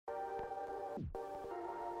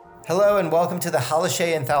Hello and welcome to the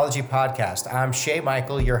Holiday Anthology Podcast. I'm Shay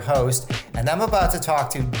Michael, your host, and I'm about to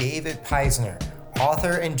talk to David Peisner,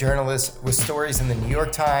 author and journalist with stories in the New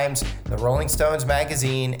York Times, the Rolling Stones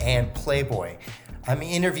magazine, and Playboy. I'm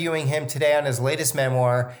interviewing him today on his latest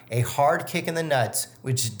memoir, A Hard Kick in the Nuts,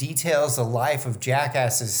 which details the life of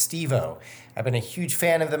Jackass's Steve-O. I've been a huge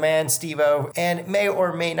fan of the man, Steve-O, and may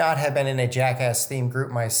or may not have been in a Jackass-themed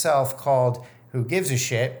group myself called Who Gives a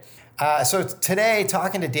Shit. So today,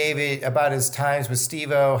 talking to David about his times with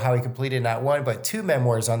Steve-O, how he completed not one, but two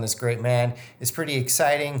memoirs on this great man is pretty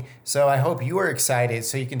exciting. So I hope you are excited.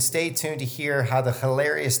 So you can stay tuned to hear how the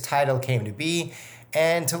hilarious title came to be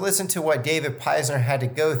and to listen to what David Peisner had to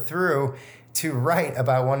go through to write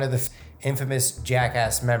about one of the infamous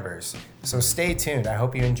Jackass members. So stay tuned. I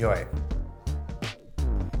hope you enjoy it.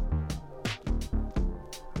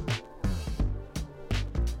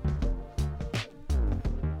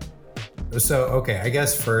 So, okay, I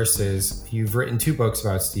guess first is you've written two books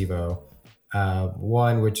about Steve-O.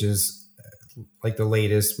 One, which is like the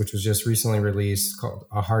latest, which was just recently released, called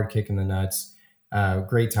A Hard Kick in the Nuts.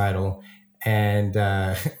 Great title. And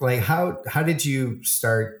how did you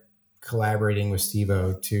start collaborating with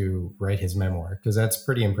Steve-O to write his memoir? Because that's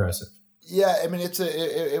pretty impressive. Yeah, I mean,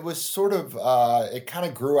 it was sort of, it kind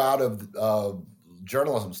of grew out of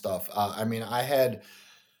journalism stuff.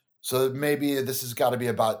 So maybe this has got to be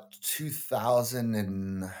about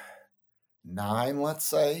 2009, let's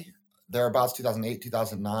say, thereabouts, 2008,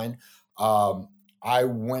 2009. I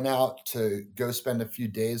went out to go spend a few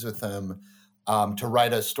days with him to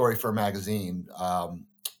write a story for a magazine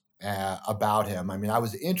about him. I mean, I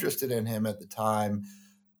was interested in him at the time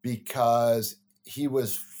because he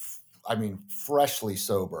was, freshly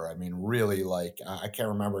sober. I mean, really, like, I can't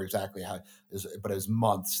remember exactly but it was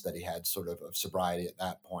months that he had sort of sobriety at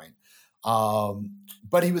that point.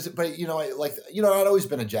 But I'd always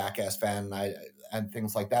been a Jackass fan and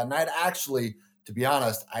things like that. And I'd actually, to be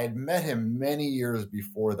honest, I had met him many years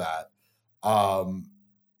before that.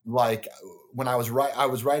 Like when I was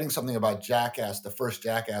writing something about Jackass, the first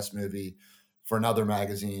Jackass movie, for another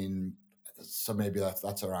magazine. So maybe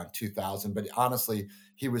that's around 2000. But honestly,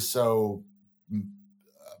 he was so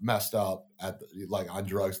messed up on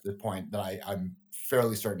drugs at the point that I'm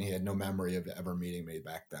fairly certain he had no memory of ever meeting me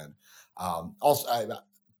back then.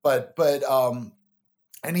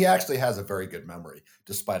 And he actually has a very good memory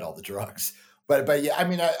despite all the drugs. But yeah, I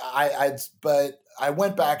mean, I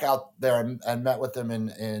went back out there and met with him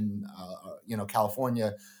in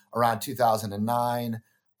California around 2009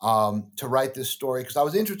 to write this story because I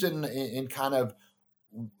was interested in kind of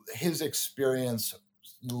his experience,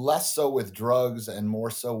 less so with drugs and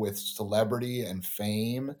more so with celebrity and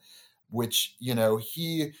fame, which,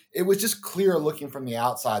 it was just clear looking from the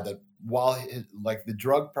outside that while the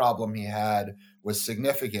drug problem he had was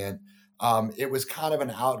significant, it was kind of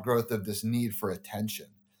an outgrowth of this need for attention.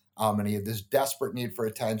 And he had this desperate need for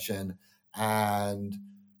attention. And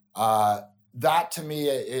that to me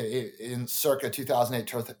in circa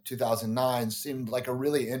 2008, 2009 seemed like a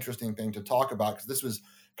really interesting thing to talk about because this was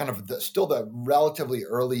kind of still the relatively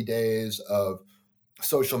early days of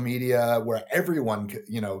social media where everyone could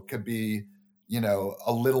be,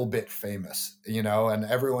 a little bit famous, and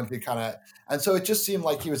everyone could and so it just seemed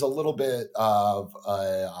like he was a little bit of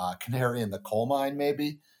a canary in the coal mine,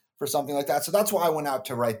 maybe, for something like that. So that's why I went out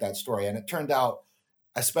to write that story. And it turned out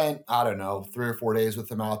I spent, 3 or 4 days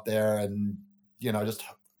with him out there and, just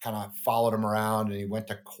kind of followed him around, and he went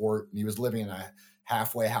to court, and he was living in a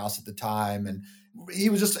halfway house at the time. And he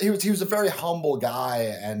was a very humble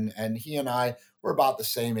guy. And he and I were about the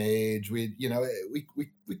same age. We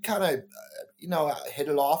kind of, hit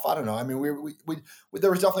it off. I don't know. I mean,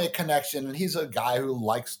 there was definitely a connection, and he's a guy who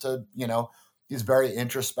likes to, he's very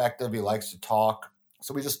introspective. He likes to talk.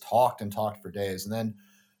 So we just talked for days. And then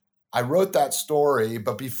I wrote that story,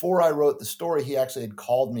 but before I wrote the story, he actually had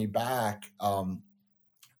called me back and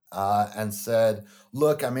said,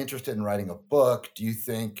 "Look, I'm interested in writing a book. Do you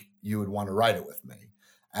think you would want to write it with me?"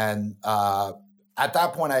 And at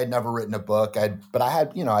that point, I had never written a book. But I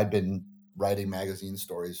had, I'd been writing magazine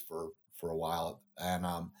stories for a while, and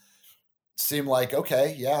seemed like,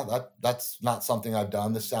 okay, yeah, that's not something I've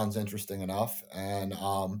done. This sounds interesting enough, and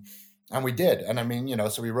we did. And I mean,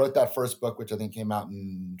 so we wrote that first book, which I think came out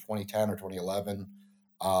in 2010 or 2011.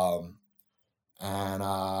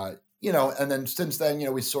 And then since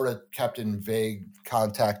then, we sort of kept in vague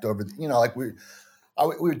contact over, we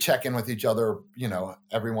would check in with each other,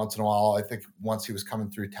 every once in a while. I think once he was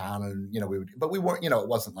coming through town and, but we weren't, it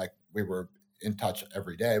wasn't like we were in touch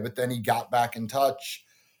every day. But then he got back in touch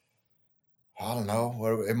I don't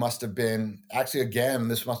know. It must have been actually, again,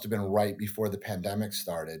 this must have been right before the pandemic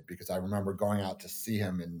started, because I remember going out to see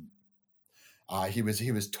him, and he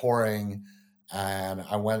was touring, and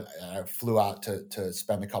I flew out to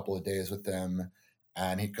spend a couple of days with him,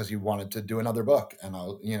 and because he wanted to do another book, and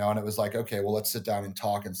and it was like, okay, well, let's sit down and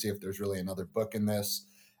talk and see if there's really another book in this,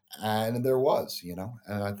 and there was,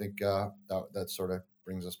 and I think that sort of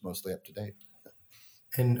brings us mostly up to date.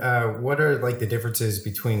 And what are like the differences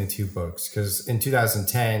between the two books? Because in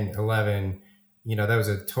 2010, 11, that was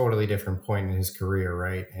a totally different point in his career,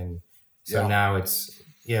 right? And so Yeah. now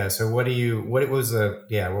so what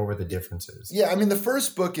were the differences? Yeah, I mean, the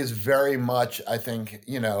first book is very much, I think,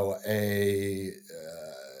 a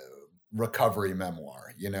recovery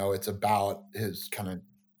memoir. It's about his kind of,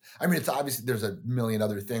 I mean, it's obviously, there's a million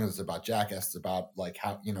other things. It's about Jackass. It's about like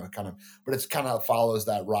how, kind of, but it's kind of follows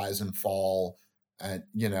that rise and fall, and,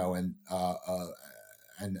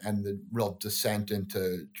 and the real descent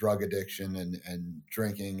into drug addiction and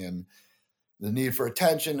drinking and the need for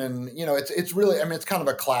attention. And, it's really, I mean, it's kind of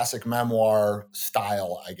a classic memoir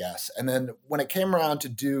style, I guess. And then when it came around to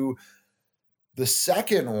do the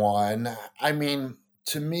second one, I mean,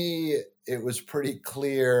 to me, it was pretty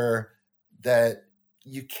clear that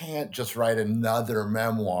you can't just write another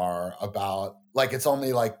memoir about, like, it's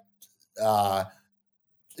only like,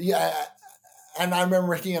 yeah. And I remember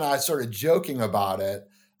Ricky and I sort of joking about it.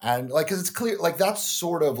 And like, cause it's clear, like that's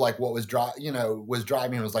sort of like what was driving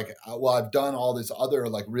me, was like, well, I've done all this other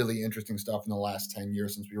like really interesting stuff in the last 10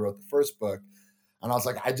 years since we wrote the first book. And I was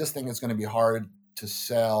like, I just think it's going to be hard to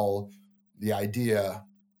sell the idea.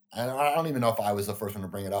 And I don't even know if I was the first one to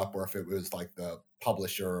bring it up, or if it was like the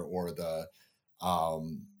publisher or the,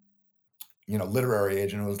 literary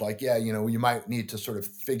agent who was like, yeah, you might need to sort of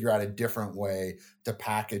figure out a different way to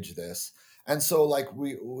package this. And so like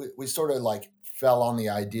we sort of like fell on the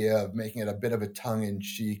idea of making it a bit of a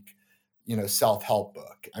tongue-in-cheek, self-help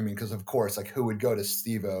book. I mean, because of course, like who would go to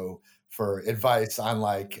Steve-O for advice on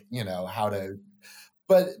like, how to,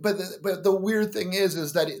 but the weird thing is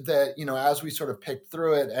that as we sort of picked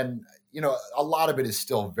through it, and a lot of it is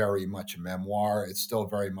still very much a memoir. It's still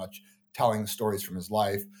very much telling stories from his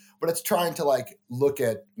life, but it's trying to like look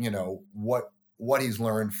at what he's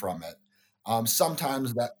learned from it.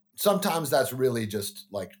 Sometimes that's really just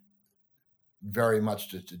like very much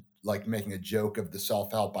just like making a joke of the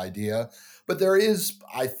self-help idea, but there is,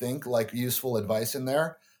 I think, like useful advice in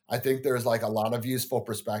there. I think there's like a lot of useful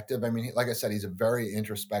perspective. I mean, like I said, he's a very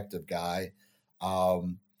introspective guy,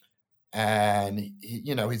 and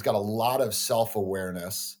he's got a lot of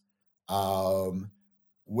self-awareness,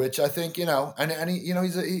 which I think and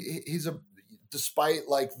he's a despite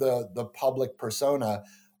like the public persona,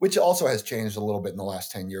 which also has changed a little bit in the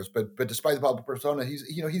last 10 years, but despite the public persona, he's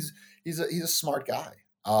a smart guy,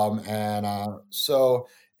 and so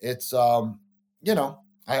it's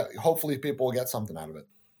hopefully people will get something out of it.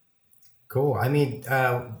 Cool. I mean,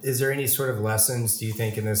 is there any sort of lessons, do you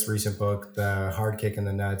think, in this recent book, The Hard Kick in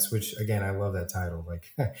the Nuts, which again, I love that title, like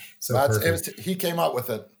so perfect. He came up with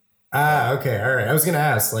it. Okay. All right. I was going to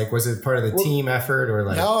ask, like, was it part of the team effort, or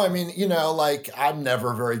like? No, I mean, like I'm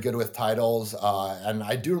never very good with titles. And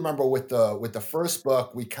I do remember with the first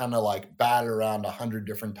book, we kind of like batted around 100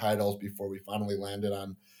 different titles before we finally landed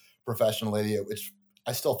on Professional Idiot, which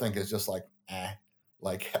I still think is just like,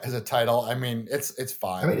 like as a title. I mean, it's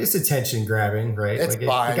fine. I mean, it's attention grabbing, right? It's like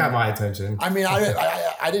fine. It got my attention. I mean,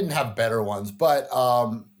 I didn't have better ones, but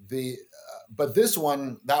but this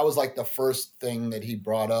one, that was like the first thing that he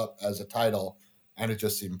brought up as a title, and it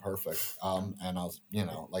just seemed perfect. And I was,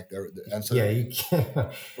 like there, and so you can't,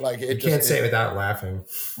 like you can't say it without laughing,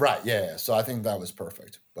 right? Yeah. So I think that was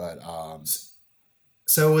perfect. But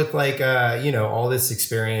so with like all this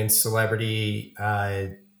experience, celebrity,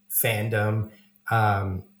 fandom,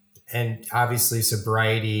 and obviously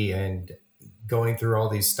sobriety, and going through all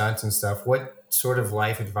these stunts and stuff, what sort of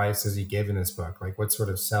life advice does he give in this book? Like, what sort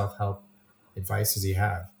of self-help advice does he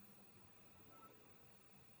have?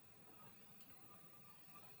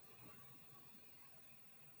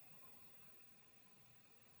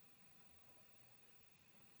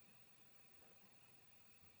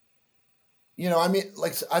 I mean,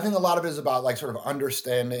 like, I think a lot of it is about like sort of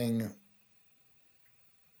understanding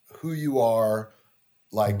who you are,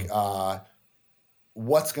 like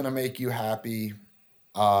what's going to make you happy.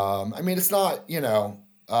 I mean, it's not,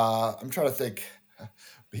 I'm trying to think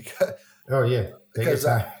because oh yeah, because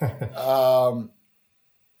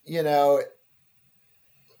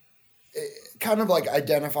kind of like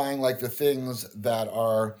identifying like the things that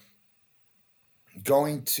are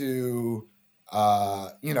going to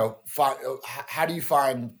how do you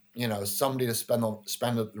find somebody to spend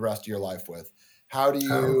the rest of your life with? How do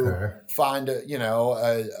you Okay. find a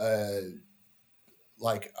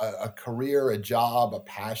career, a job, a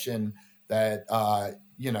passion that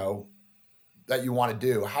that you want to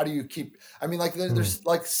do? How do you keep? I mean, like there's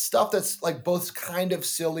like stuff that's like both kind of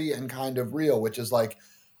silly and kind of real, which is like,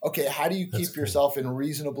 okay, how do you That's keep cool. yourself in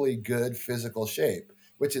reasonably good physical shape?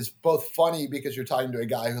 Which is both funny because you're talking to a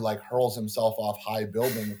guy who like hurls himself off high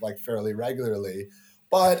buildings like fairly regularly,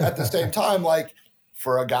 but at the same time, like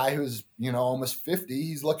for a guy who's almost 50,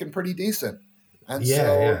 he's looking pretty decent. And Yeah,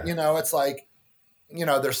 so yeah. it's like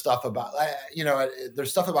there's stuff about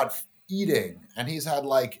there's stuff about eating, and he's had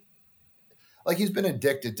like he's been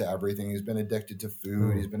addicted to everything. He's been addicted to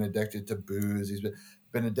food. He's been addicted to booze. He's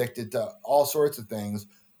been addicted to all sorts of things.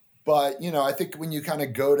 But I think when you kind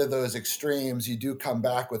of go to those extremes, you do come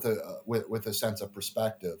back with a sense of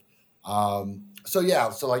perspective. So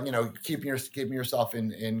yeah, so like keeping yourself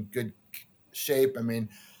in good shape. I mean,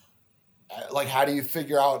 like how do you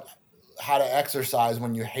figure out how to exercise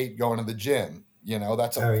when you hate going to the gym?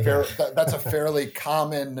 That's Oh, yeah. that's a fairly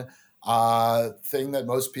common thing that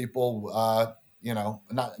most people,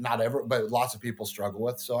 not ever, but lots of people struggle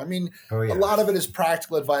with. So, I mean, Oh, a yeah. lot of it is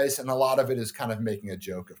practical advice, and a lot of it is kind of making a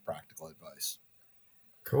joke of practical advice.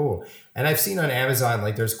 Cool. And I've seen on Amazon,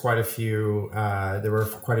 like there's quite a few, there were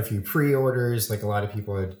quite a few pre-orders, like a lot of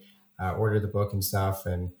people had ordered the book and stuff.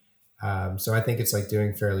 And so I think it's like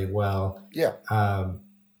doing fairly well. Yeah.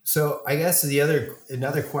 So I guess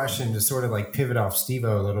another question to sort of like pivot off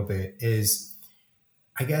Steve-O a little bit is,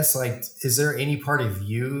 I guess like, is there any part of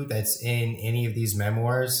you that's in any of these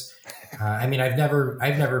memoirs? I mean, I've never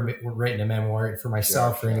written a memoir for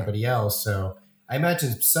myself or Sure. anybody else. So I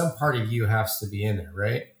imagine some part of you has to be in there,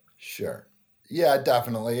 right? Sure. Yeah,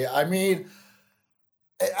 definitely. I mean,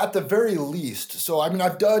 at the very least, so I mean,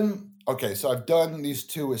 I've done these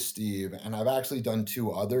two with Steve, and I've actually done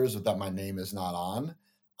two others that my name is not on.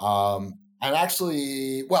 And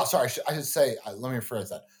actually, well, sorry, I should say, let me rephrase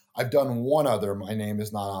that. I've done one other, my name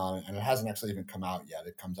is not on, and it hasn't actually even come out yet.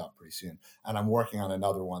 It comes out pretty soon, and I'm working on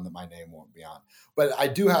another one that my name won't be on. But I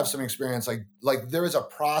do have some experience. Like there is a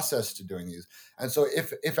process to doing these, and so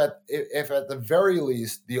if at the very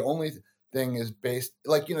least the only thing is based,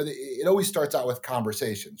 like it always starts out with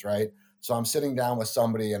conversations, right? So I'm sitting down with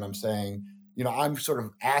somebody and I'm saying, I'm sort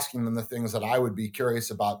of asking them the things that I would be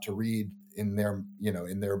curious about to read in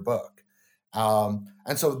their book.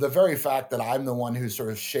 And so the very fact that I'm the one who's sort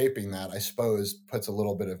of shaping that, I suppose, puts a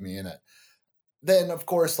little bit of me in it. Then, of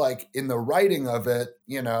course, like in the writing of it,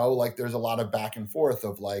 like there's a lot of back and forth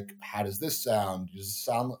of like, how does this sound? Does it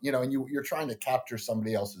sound, and you're trying to capture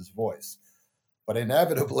somebody else's voice. But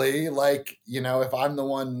inevitably, like, if I'm the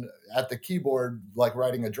one at the keyboard, like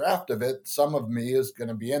writing a draft of it, some of me is going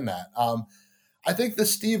to be in that. I think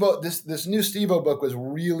this new Steve-O book was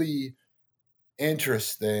really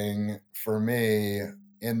interesting for me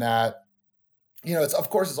in that, it's of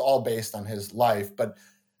course it's all based on his life, but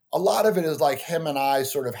a lot of it is like him and I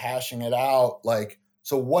sort of hashing it out. Like,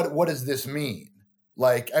 so what does this mean?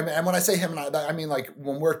 Like, and when I say him and I mean like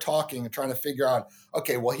when we're talking and trying to figure out,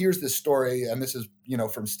 okay, well, here's this story, and this is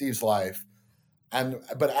from Steve's life,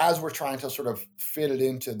 but as we're trying to sort of fit it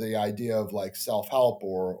into the idea of like self-help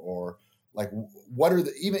or like what are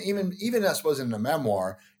the even I suppose in a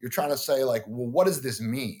memoir, you're trying to say like, well, what does this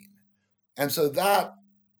mean? And so that,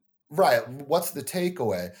 right, what's the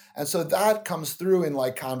takeaway? And so that comes through in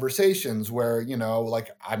like conversations where like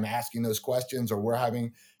I'm asking those questions, or we're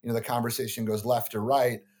having the conversation goes left to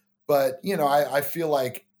right. But I feel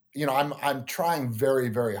like I'm trying very,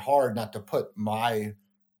 very hard not to put my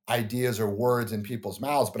ideas or words in people's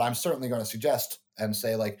mouths, but I'm certainly going to suggest and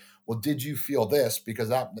say like, well, did you feel this? Because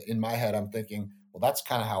that in my head I'm thinking, well, that's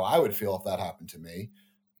kind of how I would feel if that happened to me.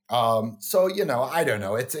 So I don't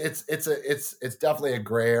know. It's definitely a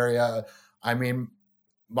gray area. I mean,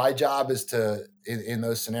 my job is to in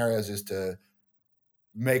those scenarios is to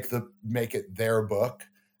make it their book,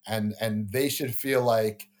 and they should feel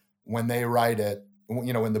like when they write it,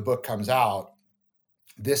 when the book comes out,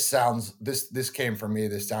 this came from me.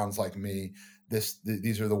 This sounds like me. This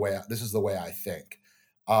is the way I think.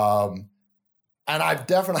 And I've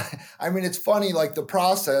definitely, I mean, it's funny, like the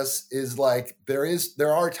process is like,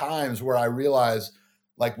 there are times where I realize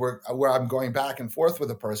like where I'm going back and forth with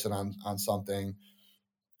a person on something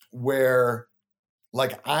where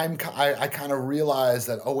like I kind of realize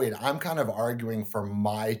that, oh wait, I'm kind of arguing for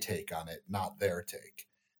my take on it, not their take.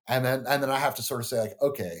 And then I have to sort of say like,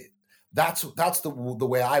 okay, that's the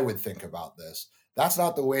way I would think about this. That's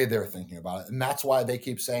not the way they're thinking about it. And that's why they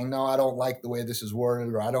keep saying, no, I don't like the way this is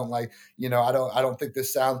worded, or I don't like, I don't think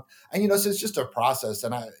this sounds, and, so it's just a process.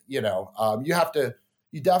 And you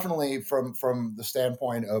definitely from the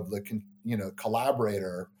standpoint of the,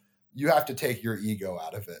 collaborator, you have to take your ego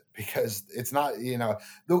out of it, because it's not,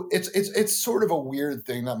 it's sort of a weird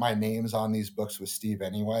thing that my name's on these books with Steve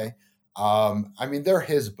anyway. I mean, they're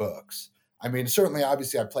his books. I mean, certainly,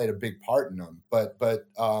 obviously, I played a big part in them, but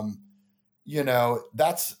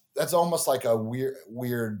that's almost like a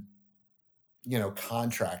weird,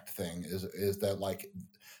 contract thing, is that, like,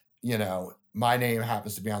 my name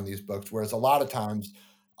happens to be on these books, whereas a lot of times,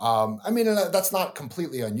 I mean, and that's not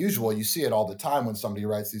completely unusual. You see it all the time when somebody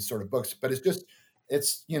writes these sort of books, but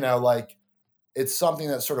it's like, it's something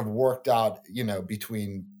that sort of worked out,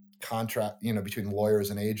 between between lawyers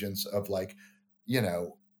and agents, of like,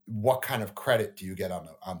 what kind of credit do you get on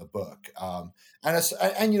the book?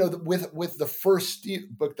 With the first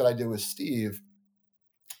book that I did with Steve,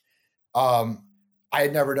 I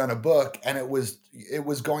had never done a book, and it was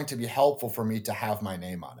going to be helpful for me to have my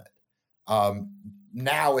name on it.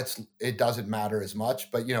 Now it doesn't matter as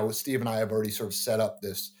much, but Steve and I have already sort of set up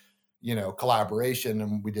this collaboration,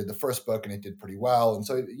 and we did the first book and it did pretty well, and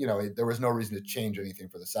so there was no reason to change anything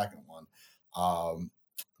for the second one.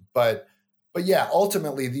 But yeah,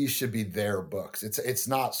 ultimately these should be their books. It's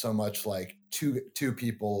not so much like two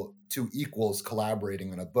equals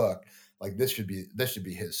collaborating on a book. Like, this should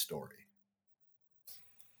be his story.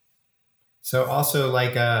 So also,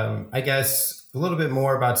 like, I guess a little bit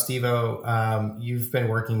more about Steve-O. You've been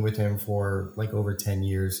working with him for like over 10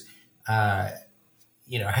 years. Have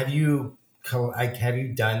you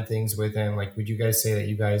done things with him? Like, would you guys say that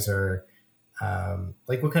you guys are,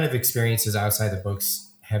 like, what kind of experiences outside the books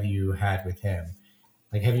have you had with him?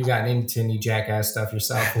 Like, have you gotten into any jackass stuff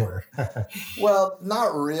yourself, or? Well,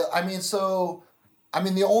 not real. I mean,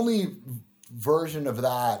 the only version of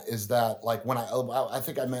that is that, like, when I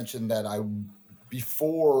think I mentioned that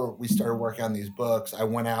before we started working on these books, I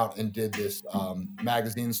went out and did this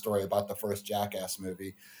magazine story about the first Jackass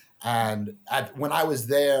movie. And when I was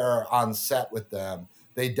there on set with them,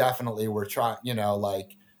 they definitely were trying,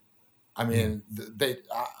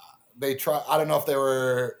 they try. I don't know if they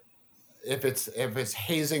were, if it's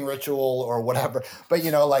hazing ritual or whatever, but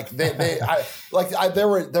there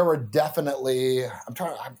were definitely. I'm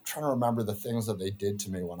trying to remember the things that they did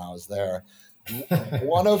to me when I was there.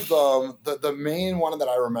 One of them, the main one that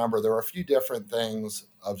I remember, there were a few different things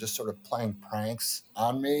of just sort of playing pranks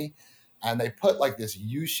on me. And they put like this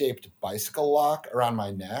U-shaped bicycle lock around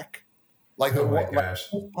my neck. Like,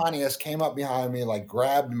 Pontius came up behind me, like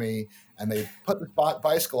grabbed me, and they put the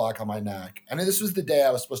bicycle lock on my neck. And this was the day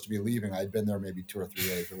I was supposed to be leaving. I'd been there maybe 2 or 3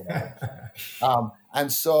 days or whatever. And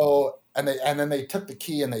then they took the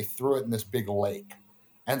key and they threw it in this big lake.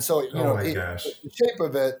 And so, the shape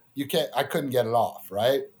of it, I couldn't get it off,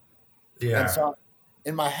 right? Yeah. And so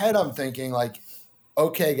in my head, I'm thinking, like,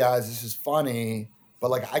 okay, guys, this is funny, but,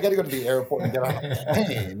 like, I got to go to the airport and get on a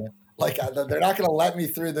plane. Like, they're not going to let me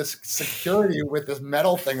through this security with this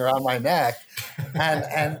metal thing around my neck.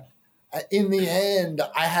 And in the end,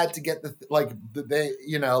 I had to get got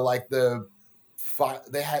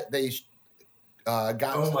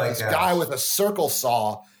this guy with a circle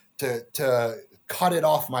saw to cut it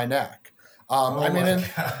off my neck. And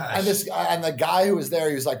the guy who was there,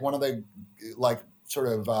 he was like one of the, like, sort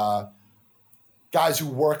of guys who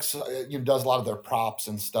works, does a lot of their props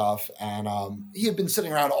and stuff. And he had been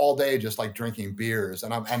sitting around all day just like drinking beers.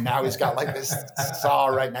 And now he's got like this saw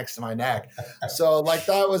right next to my neck. So, like,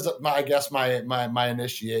 that was my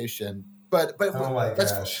initiation. But oh my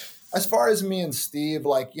gosh. As far as me and Steve,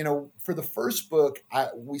 like, for the first book,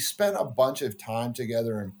 we spent a bunch of time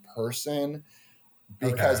together in person,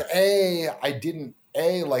 because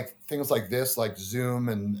like things like this, like Zoom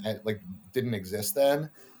and like didn't exist then.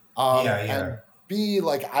 And B,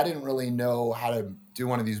 like, I didn't really know how to do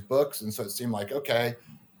one of these books. And so it seemed like, okay,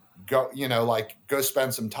 go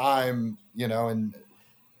spend some time, and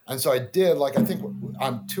so I did, like, I think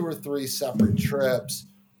on 2 or 3 separate trips,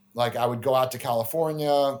 like, I would go out to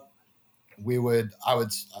California. I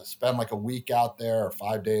would spend like a week out there, or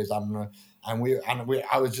 5 days. I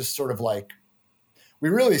was just sort of like, we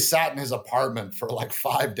really sat in his apartment for like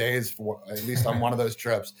 5 days, at least on one of those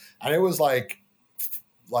trips. And it was like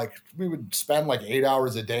we would spend like 8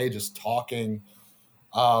 hours a day just talking.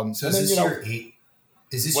 So is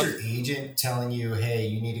this your agent telling you, hey,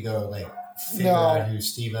 you need to go like figure out who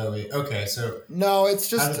Steve-O is? Okay, so no, it's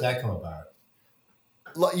just, how did that come about?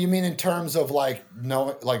 You mean in terms of like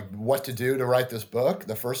knowing like what to do to write this book,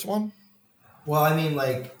 the first one? Well, I mean,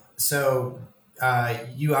 like, so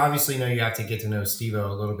you obviously know you have to get to know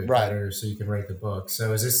Steve-O a little bit Right. better so you can write the book.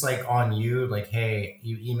 So is this like on you? Like, hey,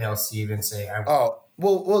 you email Steve and say, Oh,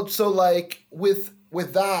 well. So like with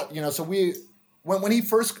that, so when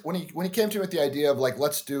he came to me with the idea of like,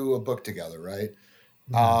 let's do a book together, right?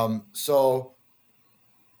 Mhm. So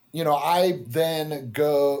I then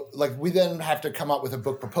go like we then have to come up with a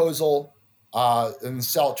book proposal and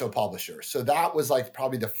sell it to a publisher. So that was like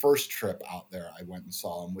probably the first trip out there. I went and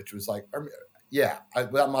saw him, which was like,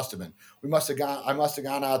 that must have been. I must have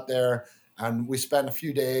gone out there and we spent a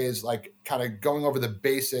few days like kind of going over the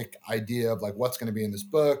basic idea of like what's going to be in this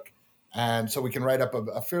book, and so we can write up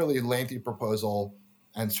a fairly lengthy proposal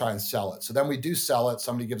and try and sell it. So then we do sell it.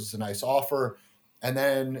 Somebody gives us a nice offer. And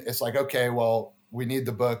then it's like, okay, well, we need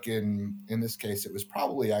the book. In this case, it was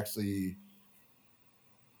probably actually,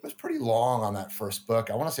 it was pretty long on that first book.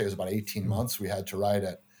 I want to say it was about 18 months we had to write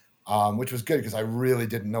it, which was good because I really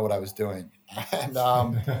didn't know what I was doing.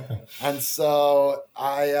 And so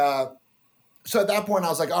so at that point I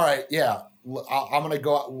was like, all right, yeah, I'm going to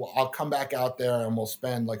go, I'll come back out there and we'll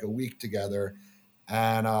spend like a week together.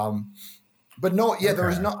 And, but no, yeah,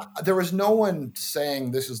 Okay. there was no one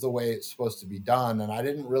saying this is the way it's supposed to be done, and I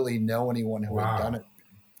didn't really know anyone who had Wow.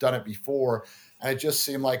 done it before, and it just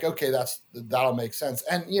seemed like okay, that'll make sense,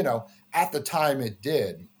 and at the time it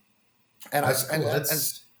did, and I That's cool. and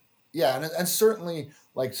That's yeah, and certainly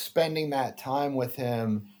like spending that time with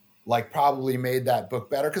him, like probably made that book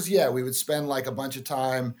better because yeah, we would spend like a bunch of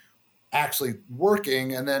time actually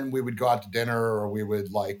working, and then we would go out to dinner or we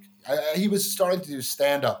would like he was starting to do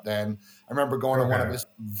stand up then. I remember going to one of okay. his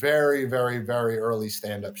very very very early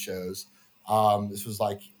stand up shows. This was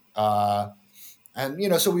like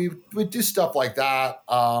and so we would do stuff like that.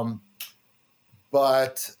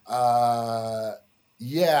 But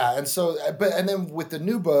yeah, and so and then with the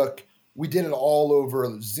new book we did it all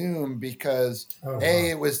over Zoom because Oh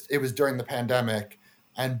A, wow. it was during the pandemic,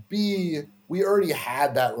 and B, we already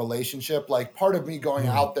had that relationship. Like part of me going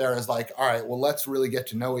Mm. out there is like, all right, well, let's really get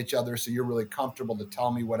to know each other so you're really comfortable to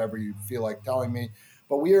tell me whatever you feel like telling me.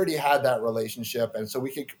 But we already had that relationship, and so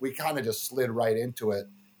we kind of just slid right into it,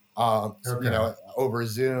 Okay. over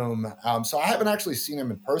Zoom. So I haven't actually seen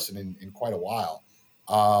him in person in quite a while.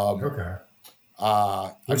 Um, Okay.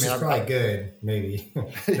 I Which mean, is probably good, maybe. No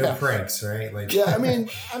yeah, pranks, right? Like yeah.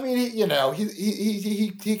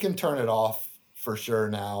 He can turn it off for sure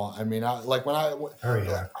now. I mean, oh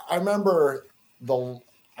yeah. I remember the,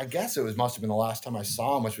 I guess it was must have been the last time I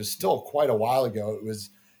saw him, which was still quite a while ago.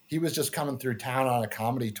 He was just coming through town on a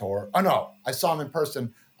comedy tour. Oh no, I saw him in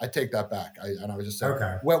person. I take that back. And I was just saying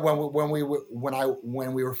Okay. when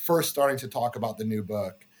we were first starting to talk about the new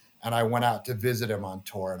book, and I went out to visit him on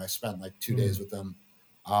tour, and I spent like 2 days Mm. with him,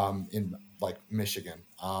 in like Michigan.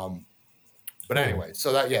 But Cool. anyway,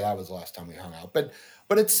 so that was the last time we hung out. But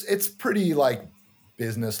it's pretty like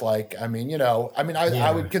business like. I mean, I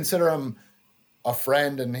Yeah. would consider him a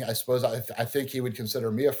friend, and I suppose I think he would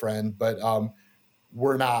consider me a friend. But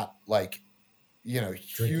we're not like Drinking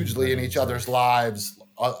hugely in each buddies or other's lives,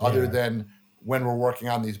 other yeah. than when we're working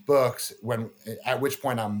on these books. At which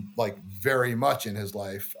point I'm like very much in his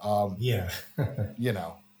life. Yeah. You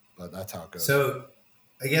know, but that's how it goes. So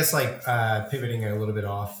I guess like pivoting a little bit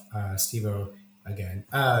off Steve-O again.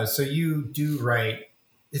 So you do write.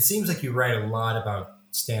 It seems like you write a lot about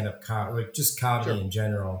stand-up like just comedy Sure. in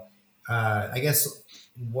general. I guess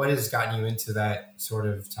what has gotten you into that sort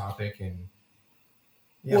of topic, and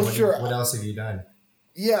yeah, Well, sure. what else have you done?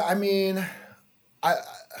 Yeah, I mean, I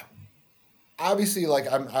obviously like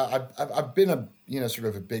I've been a sort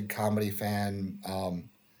of a big comedy fan,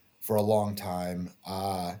 for a long time,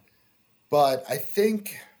 but I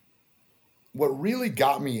think what really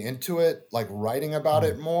got me into it, like writing about Mm.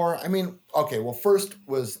 it more. I mean, okay, well, first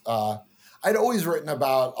was I'd always written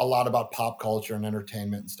about a lot about pop culture and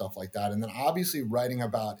entertainment and stuff like that, and then obviously writing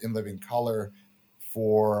about In Living Color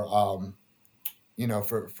for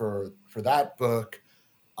for that book,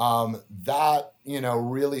 that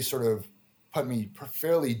really sort of put me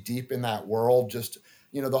fairly deep in that world. Just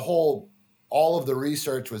the whole all of the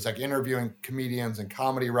research was like interviewing comedians and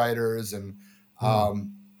comedy writers, and Mm.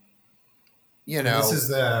 um, And this is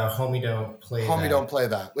the homie don't play Homie Don't that. Play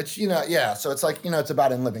That, which yeah. So it's like it's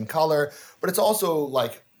about In Living Color, but it's also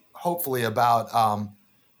like hopefully about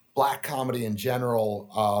black comedy in general,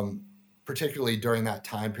 particularly during that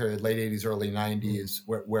time period, late '80s, early Mm. '90s,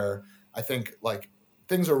 where I think like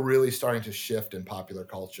things are really starting to shift in popular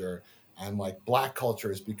culture, and like black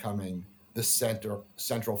culture is becoming the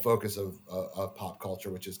central focus of pop culture,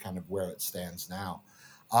 which is kind of where it stands now.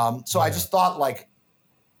 So I Yeah. just thought like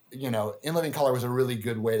In Living Color was a really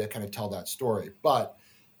good way to kind of tell that story, but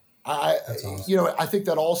That's awesome. You know, I think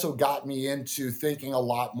that also got me into thinking a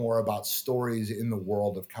lot more about stories in the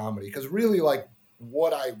world of comedy, because really, like,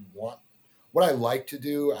 what I want, what I like to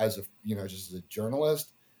do as a, you know, just as a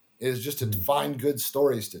journalist is just to Mm. find good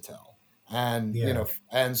stories to tell. And, you Yeah. know,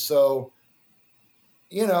 and so,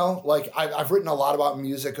 you know, like I've written a lot about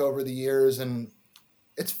music over the years, and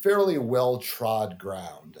it's fairly well trod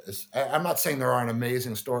ground. I'm not saying there aren't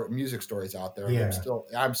amazing music stories out there, and Yeah.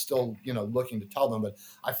 I'm still, you know, looking to tell them, but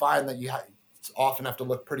I find that often have to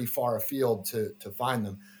look pretty far afield to find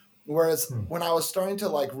them. Whereas Hmm. when I was starting to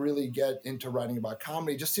like really get into writing about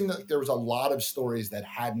comedy, it just seemed like there was a lot of stories that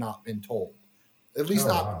had not been told, at least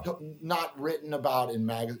Oh, wow. not written about in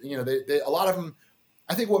magazines. You know, a lot of them.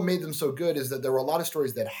 I think what made them so good is that there were a lot of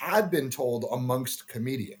stories that had been told amongst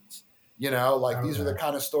comedians. You know, like these are the Okay.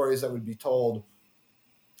 kind of stories that would be told,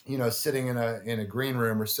 you know, sitting in a green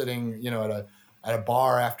room or sitting, you know, at a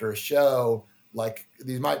bar after a show. Like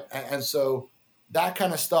these might, and so that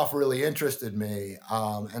kind of stuff really interested me.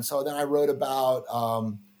 And so then I wrote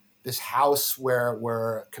about this house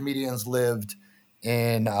where comedians lived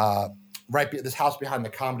in this house behind the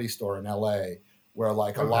Comedy Store in L.A., where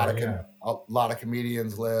like Okay. Yeah. a lot of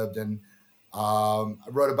comedians lived. And I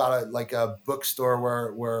wrote about a bookstore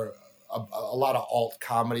where a lot of alt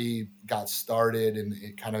comedy got started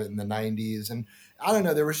in kind of in the 90s. And I don't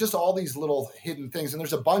know, there was just all these little hidden things, and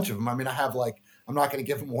there's a bunch of them. I mean, I'm not going to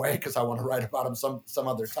give them away because I want to write about them some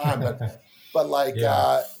other time, but like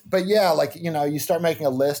Yeah. but yeah, like, you know, you start making a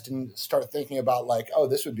list and start thinking about like, oh,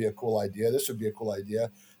 this would be a cool idea, this would be a cool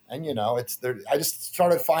idea. And you know, it's there. I just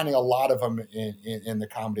started finding a lot of them in the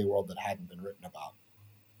comedy world that hadn't been written about.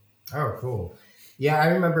 Oh, cool. Yeah, I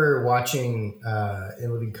remember watching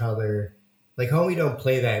In Living Color. Like, Homie Don't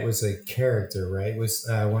Play That was a character, right? It was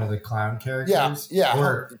one of the clown Yeah, characters, yeah,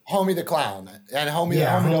 or Homie the Clown, and yeah, Homie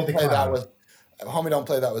Homie Don't the Play That Clown, was Homie Don't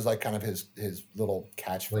Play That was like kind of his little like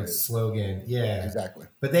catchphrase. slogan. Yeah, Exactly.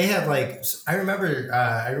 but they had like I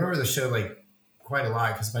remember the show like quite a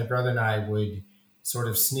lot because my brother and I would sort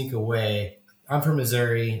of sneak away. I'm from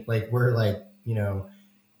Missouri, like we're like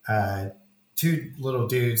uh, two little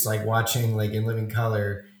dudes like watching like In Living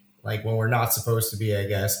Color, like when we're not supposed to be, I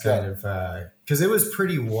guess, Yeah, kind of because it was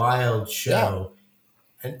pretty wild yeah. show.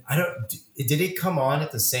 And I don't did it come on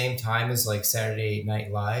at the same time as like Saturday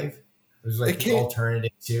Night Live? It was like It the can't.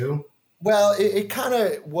 alternative too. Well, it kind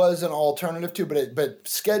of was an alternative too, but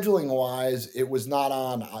scheduling wise, it was not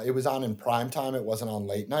on. It was on in prime time. It wasn't on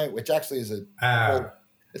late night, which actually is Ah,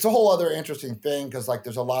 it's a whole other interesting thing, because like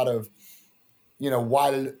there's a lot of, you know,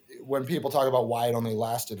 when people talk about why it only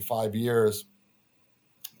lasted 5 years,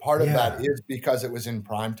 part of that yeah. is because it was in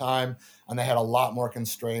prime time and they had a lot more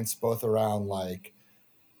constraints, both around like,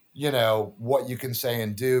 you know, what you can say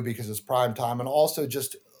and do because it's prime time, and also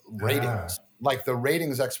just Ah, ratings. Like the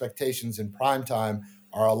ratings expectations in prime time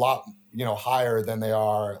are a lot, you know, higher than they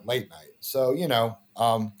are late night. So, you know,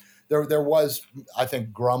 there was, I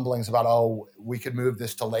think, grumblings about, oh, we could move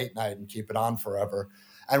this to late night and keep it on forever.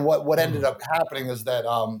 And what ended hmm. up happening is that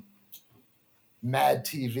Mad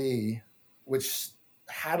TV, which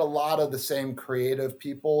had a lot of the same creative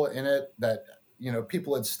people in it that, you know,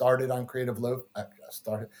 people had started on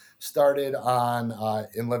started on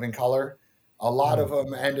In Living Color. A lot of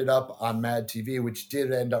Hmm. them ended up on Mad TV, which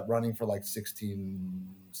did end up running for like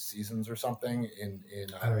 16 seasons or something.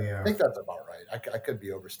 Oh I yeah. think that's about right. I could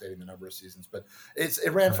be overstating the number of seasons, but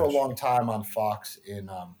it ran for a Gosh. long time on Fox in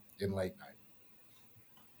late night.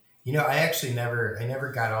 I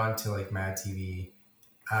never got on to like Mad TV.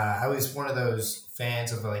 I was one of those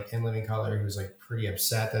fans of like In Living Color who was like pretty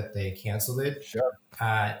upset that they canceled it. Sure.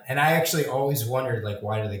 And I actually always wondered like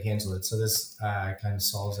why did they cancel it? So this kind of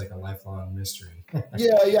solves like a lifelong mystery.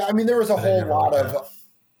 Yeah, yeah. I mean, there was a But I whole never lot looked of up.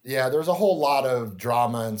 Yeah, there's a whole lot of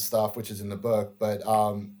drama and stuff, which is in the book. But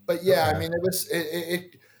yeah, I Okay. mean,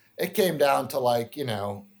 it came down to like, you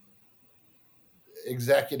know,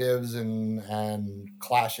 executives and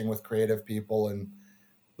clashing with creative people, and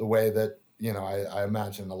the way that, you know, I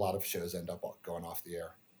imagine a lot of shows end up going off the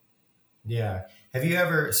air. Yeah. Have you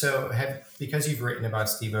ever so have because you've written about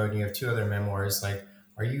Steve O and you have two other memoirs, like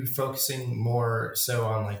are you focusing more so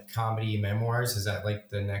on like comedy memoirs? Is that like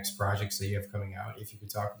the next projects that you have coming out, if you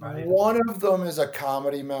could talk about it? One of them is a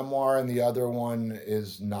comedy memoir, and the other one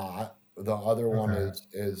is not. The other one Okay.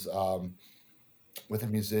 is with a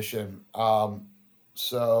musician.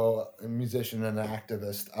 So a musician and an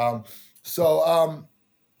activist. So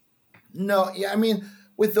no, yeah, I mean,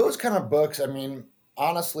 with those kind of books, I mean,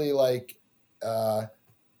 honestly, like, uh,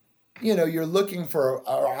 you know, you're looking for,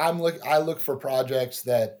 or I look for projects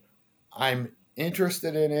that I'm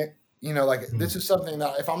interested in it. You know, like Hmm. this is something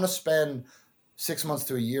that if I'm going to spend 6 months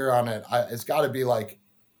to a year on it, it's got to be like,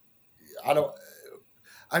 I don't,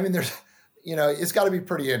 I mean, there's, it's got to be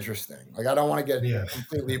pretty interesting. Like, I don't want to get Yeah.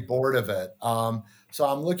 completely bored of it. So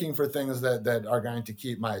I'm looking for things that are going to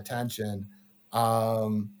keep my attention.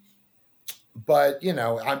 But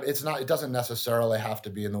it's not. It doesn't necessarily have to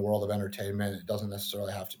be in the world of entertainment. It doesn't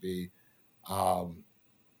necessarily have to be. Um,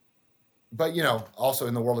 but also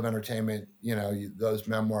in the world of entertainment, those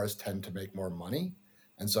memoirs tend to make more money.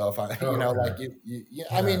 And so if I, Oh, like okay.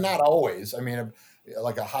 I mean, Yeah. not always. I mean,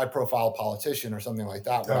 like a high profile politician or something like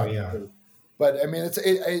that would Oh, have to yeah. do. But I mean,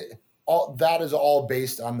 all that is all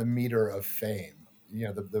based on the meter of fame.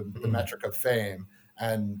 The Mm. metric of fame,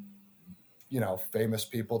 and famous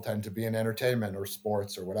people tend to be in entertainment or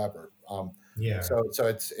sports or whatever. Yeah. So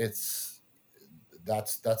it's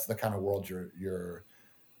that's the kind of world you're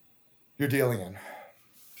dealing in.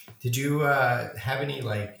 Did you have any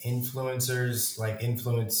like influencers, like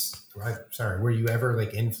sorry, were you ever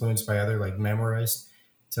like influenced by other like memoirists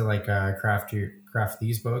to like craft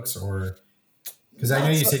these books, or because I know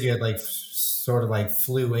Not you so. said you had like sort of like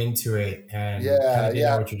flew into it and kind Yeah, of didn't know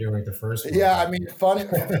yeah, what you're doing with the first one, yeah. I but mean, funny.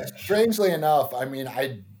 Strangely enough, I mean,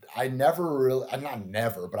 I never really, not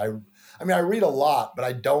never, but I mean, I read a lot, but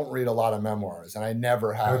I don't read a lot of memoirs, and I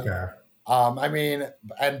never have. okay, I mean,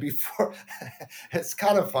 and before, it's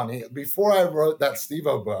kind of funny. Before I wrote that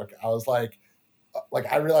Steve-O book, I was like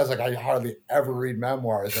I realized like I hardly ever read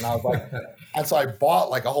memoirs, and I was like, and so I bought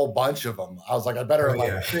like a whole bunch of them. I was like, oh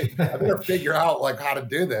yeah, I better figure out like how to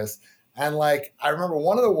do this. And like I remember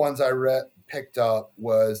one of the ones I picked up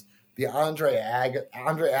was the Andre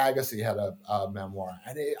Agassi had a memoir,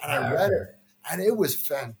 and I read okay, it, and it was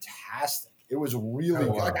fantastic. It was really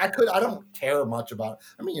oh good. wow, Like I don't care much about.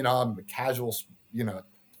 I mean, I'm a casual,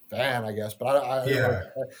 fan, I guess, but I don't really yeah,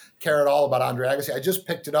 care at all about Andre Agassi. I just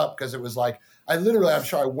picked it up because it was like I'm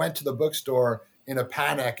sure I went to the bookstore in a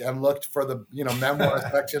panic and looked for the memoir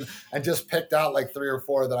section and just picked out like 3 or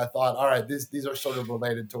 4 that I thought, all right, these are sort of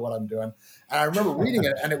related to what I'm doing. And I remember reading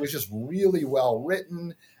it, and it was just really well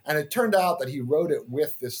written. And it turned out that he wrote it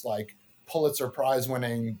with this like Pulitzer Prize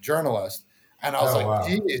winning journalist. And I was oh like, wow,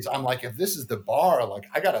 geez, I'm like, if this is the bar, like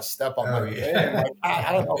I got to step up my oh game. Like,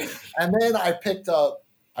 I don't yeah, know. And then I picked up,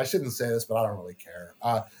 I shouldn't say this, but I don't really care.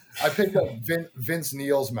 I picked up Vince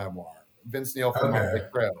Neil's memoir, Vince Neil from Motley okay,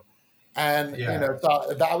 Crue. And, yeah.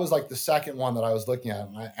 so that was like the second one that I was looking at.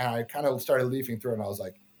 And I kind of started leafing through, and I was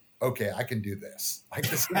like, okay, I can do this. Like,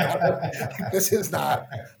 this is not,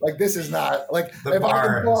 this is not like, The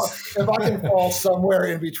bars. if I can fall somewhere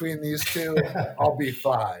in between these two, I'll be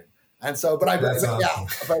fine. And so, That's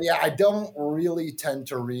awesome. but yeah, I don't really tend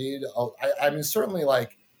to read. I mean, certainly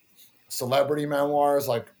like celebrity memoirs,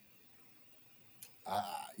 like,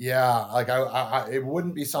 yeah, like it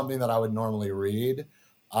wouldn't be something that I would normally read.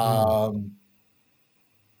 Hmm. Um,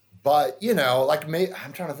 but like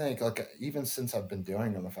I'm trying to think, like even since I've been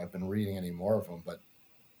doing them, if I've been reading any more of them, but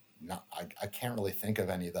not, I can't really think of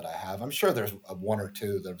any that I have. I'm sure there's one or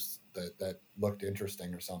two that looked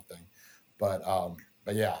interesting or something, but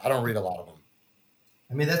yeah, I don't read a lot of them.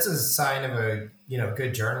 I mean, that's a sign of a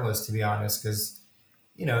good journalist, to be honest, because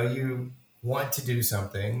you want to do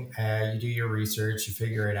something, you do your research, you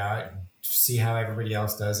figure it out, and see how everybody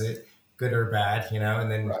else does it, good or bad,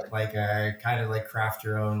 and then Right. like kind of like craft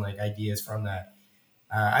your own like ideas from that.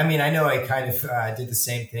 I mean, I know I kind of did the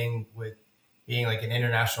same thing with being like an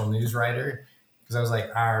international news writer because I was like,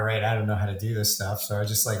 all right, I don't know how to do this stuff, so I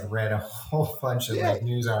just like read a whole bunch of Yeah, like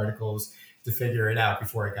news articles to figure it out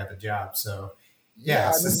before I got the job. So yeah, yeah. I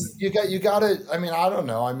it's mean, just you got to. I mean, I don't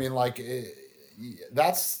know. I mean, like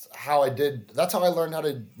that's how I did. That's how I learned how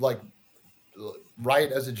to like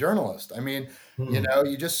write as a journalist. I mean, hmm,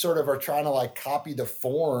 you just sort of are trying to like copy the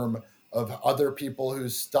form of other people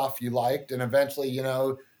whose stuff you liked, and eventually,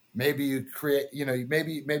 maybe you create,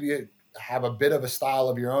 maybe you have a bit of a style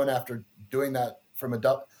of your own after doing that from a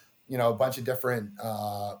bunch of different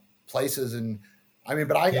places. And I mean,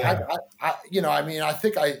 but yeah, I mean, I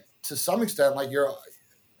think to some extent, like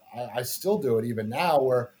I still do it even now,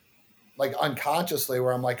 where like unconsciously,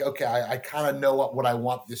 where I'm like, okay, I kind of know what I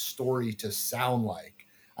want this story to sound like.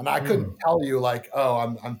 And I couldn't hmm, tell you like,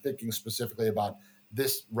 oh, I'm thinking specifically about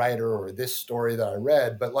this writer or this story that I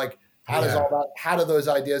read, but like, yeah, how do those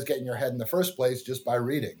ideas get in your head in the first place? Just by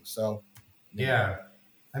reading. So, you know, yeah.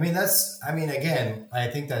 I mean, again, I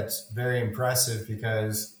think that's very impressive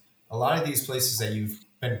because a lot of these places that you've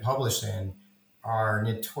been published in are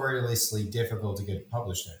notoriously difficult to get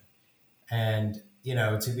published in. And,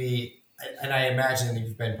 and I imagine that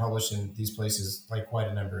you've been published in these places like quite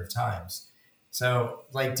a number of times. So,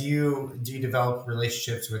 like, do you develop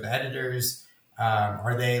relationships with editors?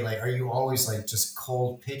 Are you always like just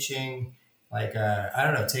cold pitching? Like, I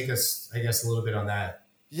don't know, take us, I guess, a little bit on that.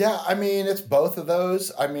 Yeah, I mean, it's both of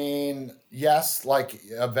those. I mean, yes, like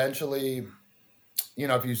eventually,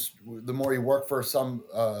 if the more you work for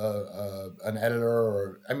an editor,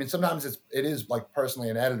 or I mean, sometimes it is like personally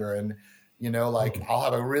an editor, and like I'll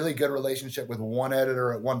have a really good relationship with one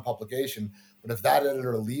editor at one publication, but if that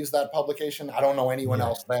editor leaves that publication, I don't know anyone Yeah.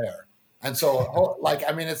 else there, and so like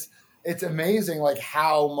I mean, it's amazing like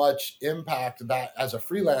how much impact that as a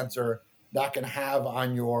freelancer that can have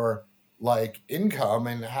on your like income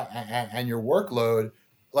and your workload.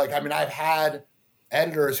 Like I mean, I've had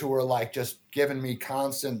editors who are like just giving me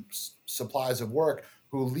constant supplies of work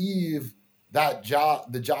who leave the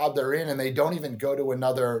job they're in, and they don't even go to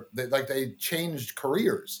another. They changed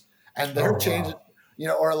careers, and they're Oh, changing,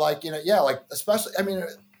 wow. or like yeah, like especially I mean,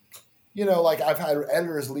 like I've had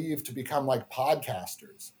editors leave to become like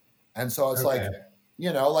podcasters, and so it's like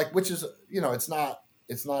Okay. like which is it's not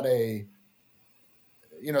a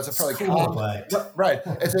it's a It's fairly cool, common but right.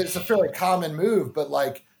 It's a fairly common move, but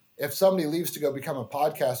like if somebody leaves to go become a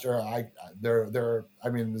podcaster, they're I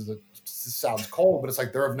mean this sounds cold, but it's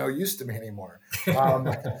like they're of no use to me anymore.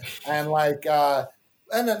 Um, and like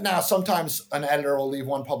and then now sometimes an editor will leave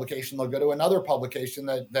one publication, they'll go to another publication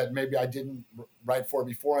that maybe I didn't write for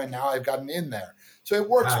before, and now I've gotten in there. So it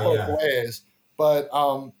works both yeah. ways, but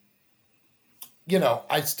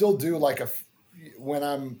I still do like when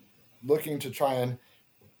I'm looking to try and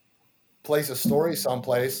place a story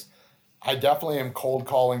someplace, I definitely am cold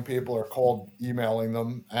calling people or cold emailing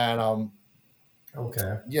them, and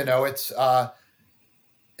Okay. it's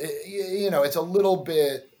it's a little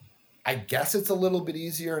bit. I guess it's a little bit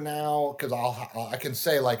easier now because I can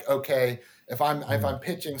say like, okay, if I'm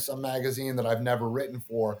pitching some magazine that I've never written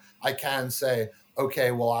for, I can say,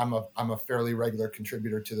 okay, well I'm a fairly regular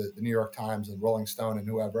contributor to the New York Times and Rolling Stone and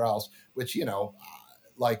whoever else, which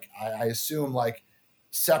like I assume like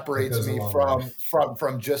That separates goes a me long way.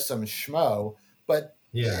 from just some schmo, but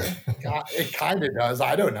Yeah. it kind of does.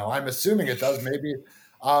 I don't know. I'm assuming it does. Maybe.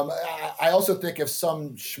 I also think if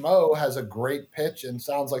some schmo has a great pitch and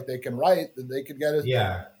sounds like they can write, then they could get it.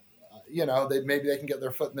 Yeah. Maybe they can get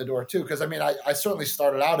their foot in the door too. Because I mean, I certainly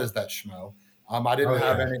started out as that schmo. I didn't Oh,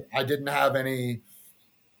 have yeah. any. I didn't have any.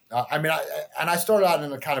 I mean, I started out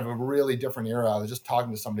in a kind of a really different era. I was just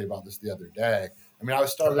talking to somebody about this the other day. I mean, I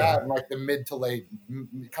started Okay. out in like the mid to late,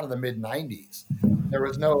 kind of the mid '90s. There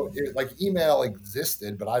was like email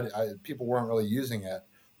existed, but people weren't really using it.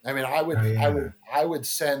 I mean, Oh, yeah. I would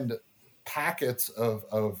send packets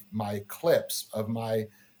of my clips of my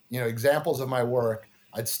examples of my work.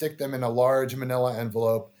 I'd stick them in a large Manila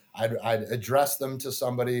envelope. I'd address them to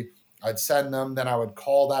somebody. I'd send them. Then I would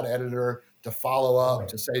call that editor to follow up Oh,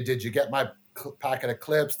 to say, did you get my packet of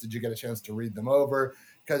clips? Did you get a chance to read them over?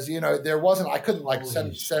 Because there wasn't. I couldn't like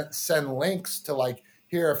holy send links to like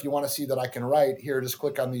here if you want to see that I can write here. Just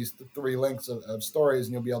click on these three links of stories,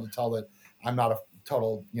 and you'll be able to tell that I'm not a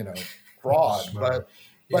total fraud. schmo. But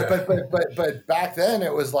Yeah. but but but but back then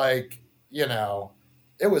it was like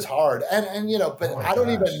it was hard, and Oh but my I don't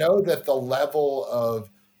even gosh. know that the level of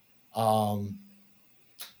um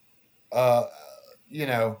uh you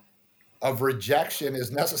know of rejection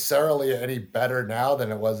is necessarily any better now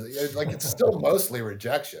than it was. Like it's still mostly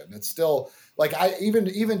rejection. It's still like I even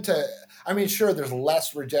to I mean, sure, there's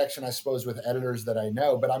less rejection, I suppose, with editors that I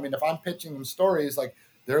know. But I mean, if I'm pitching them stories, like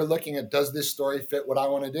they're looking at does this story fit what I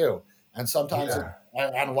want to do? And sometimes Yeah.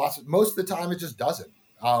 and most of the time it just doesn't.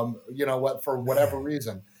 What for whatever Man.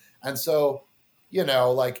 reason. And so,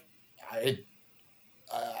 like it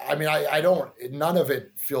I mean, I don't. None of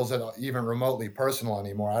it feels even remotely personal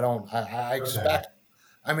anymore. I don't. I Okay. expect.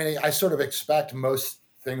 I mean, I sort of expect most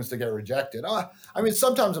things to get rejected. I mean,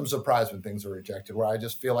 sometimes I'm surprised when things are rejected, where I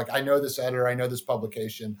just feel like I know this editor, I know this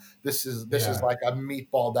publication. This is Yeah. like a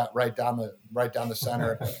meatball that right down the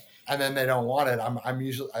center, and then they don't want it. I'm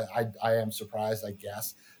usually I am surprised, I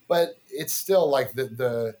guess, but it's still like It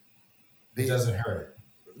the doesn't hurt.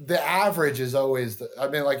 the average is always. I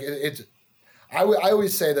mean, like it's I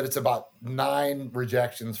always say that it's about 9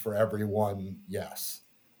 rejections for every one yes.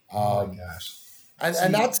 Oh my Um, gosh. and See,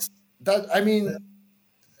 that's that. I mean,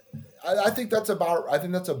 I think that's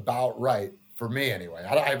about right for me anyway.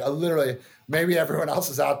 I literally maybe everyone else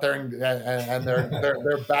is out there and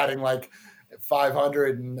they're batting like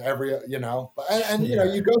 500 and every and yeah,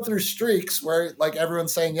 you go through streaks where like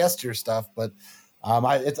everyone's saying yes to your stuff, but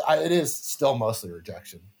it is still mostly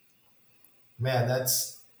rejection. man,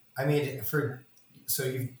 I mean, so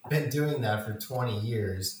you've been doing that for 20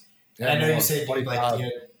 years. And Yeah, I know you more said you like,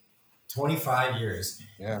 25. 25 years.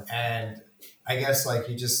 Yeah. And I guess like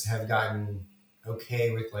you just have gotten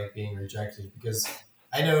okay with like being rejected? Because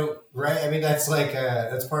I know, right? I mean, that's like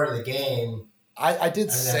that's part of the game. I did I mean,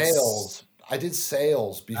 that's sales. I did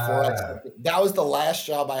sales before uh, that was the last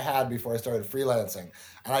job I had before I started freelancing.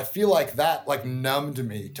 And I feel like that like numbed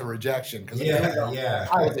me to rejection because yeah,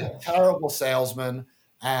 I was a yeah. terrible salesman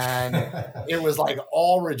and it was like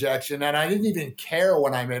all rejection. And I didn't even care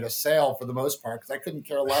when I made a sale for the most part because I couldn't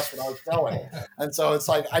care less what I was selling. And so it's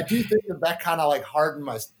like, I do think that kind of like hardened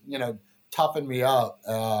my, toughened me up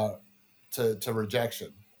to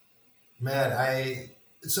rejection. Man,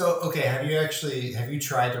 so okay. Have you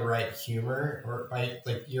tried to write humor or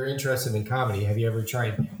like you're interested in comedy? Have you ever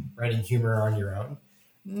tried writing humor on your own?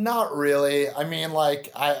 Not really. I mean,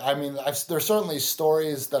 like, I mean, there's certainly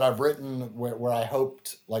stories that I've written where I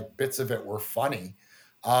hoped like bits of it were funny.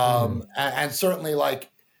 Mm, And certainly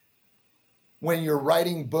like when you're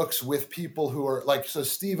writing books with people who are like, so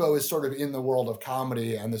Steve-O is sort of in the world of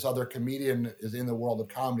comedy and this other comedian is in the world of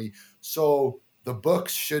comedy. So the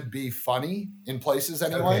books should be funny in places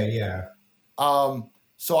anyway. okay, yeah,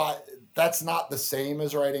 So that's not the same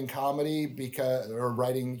as writing comedy or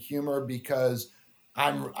writing humor because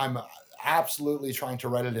I'm absolutely trying to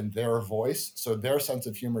write it in their voice. So their sense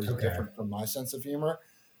of humor is okay. different from my sense of humor.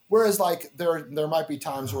 Whereas like there might be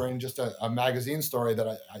times where in just a magazine story that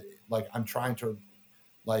I like I'm trying to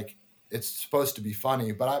like it's supposed to be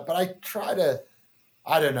funny, but I try to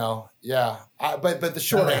I don't know. Yeah. But the Not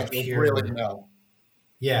short like answer is really pure, no.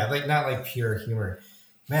 yeah, like not like pure humor.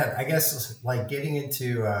 Man, I guess like getting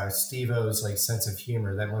into Steve-O's like sense of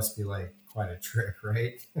humor, that must be like quite a trick,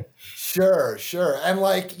 right? Sure, sure. And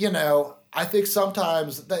like, I think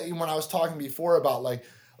sometimes that when I was talking before about like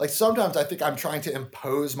sometimes I think I'm trying to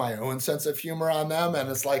impose my own sense of humor on them and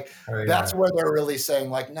it's like Oh that's yeah. where they're really saying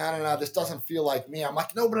like no no no this doesn't feel like me. I'm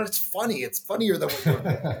like no but it's funny. It's funnier than what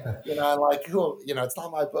you're and like who it's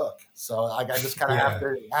not my book. So like I just kind of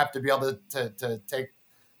Yeah. have to be able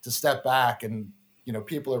to step back and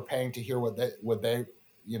people are paying to hear what they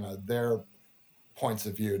their points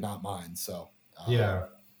of view, not mine. So Yeah.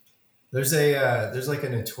 There's like a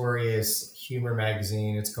notorious humor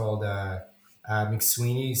magazine. It's called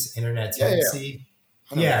McSweeney's Internet yeah, yeah, yeah. Tendency.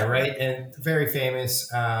 I know Yeah, McSweeney. right, and very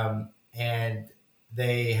famous. And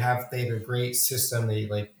they have a great system. They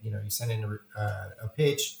like you send in a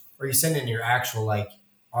pitch or you send in your actual like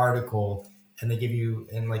article, and they give you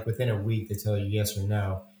and like within a week they tell you yes or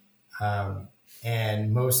no. Um,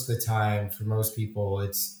 and most of the time, for most people,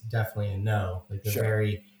 it's definitely a no. Like they're Sure.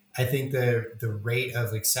 very. I think the rate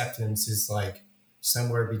of acceptance is like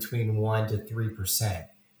somewhere between 1 to 3%,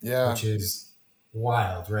 Yeah. which is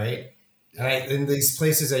wild, right? Yeah. In these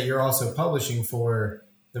places that you're also publishing for,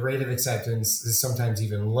 the rate of acceptance is sometimes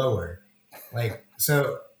even lower. Like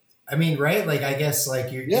so, I mean, right? Like I guess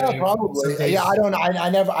like Yeah, some probably. Yeah, days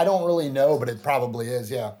I don't really know, but it probably is.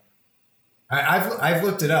 Yeah. I've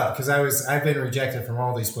looked it up because I've been rejected from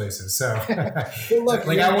all these places. So Well, look,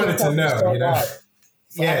 like I you just wanted to have to know, show up.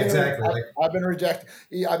 So Yeah, exactly. Like I've been rejected.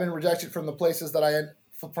 Yeah, I've been rejected from the places that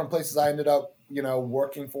from places I ended up,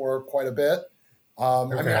 working for quite a bit. I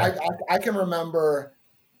mean, okay. I can remember,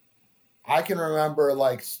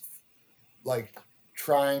 like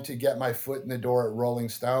trying to get my foot in the door at Rolling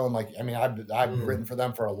Stone. Like, I mean, I've written Mm. for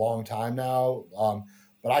them for a long time now.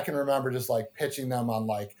 But I can remember just like pitching them on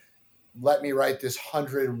like let me write this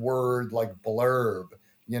 100-word like blurb,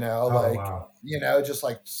 Oh like wow. just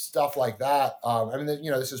like stuff like that. I mean,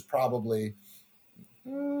 this is probably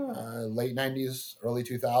late 90s, early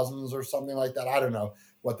 2000s or something like that. I don't know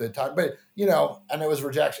what the time, but and it was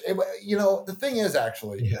rejection. The thing is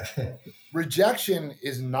actually Yeah. rejection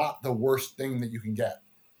is not the worst thing that you can get.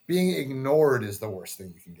 Being ignored is the worst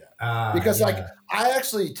thing you can get. Because like Yeah. I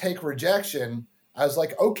actually take rejection as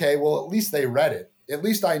like, okay, well, at least they read it. At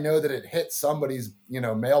least I know that it hit somebody's,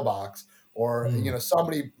 mailbox or, Mm.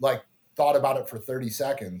 somebody like thought about it for 30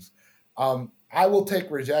 seconds. I will take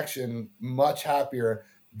rejection much happier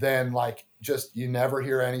than like just you never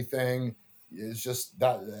hear anything. It's just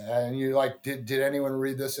that, and you like, did anyone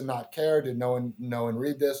read this and not care? Did no one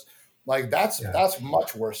read this? Like Yeah. that's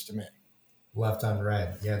much worse to me. Left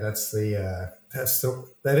unread. Yeah, that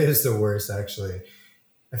is the worst actually.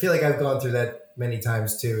 I feel like I've gone through that many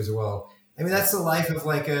times too as well. I mean, that's Yeah. the life of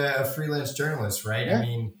like a freelance journalist, right? I Yeah.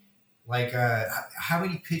 mean, like how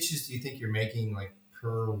many pitches do you think you're making like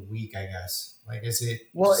per week, I guess? Like is it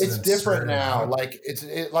Well, just an it's different absurd now. amount? Like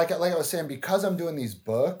like I was saying, because I'm doing these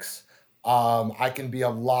books, I can be a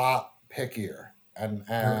lot pickier,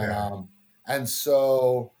 Okay. and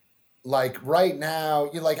so like right now,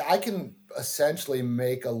 you like I can essentially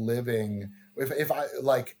make a living if I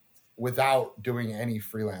without doing any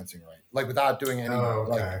freelancing, right? Like without doing any Oh,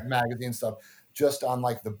 like okay. magazine stuff. just on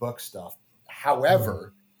like the book stuff. Mm.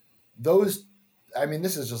 However,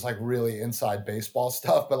 this is just like really inside baseball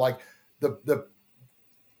stuff, but like the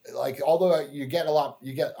like although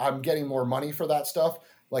I'm getting more money for that stuff,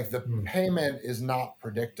 like the Mm. payment is not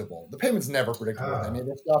predictable. The payment's never predictable with any Oh, of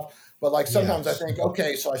this stuff, but like sometimes I yes. think,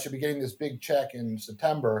 okay, so I should be getting this big check in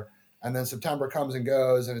September, and then September comes and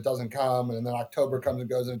goes and it doesn't come, and then October comes and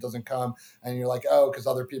goes and it doesn't come, and you're like, oh, because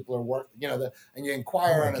other people are and you Oh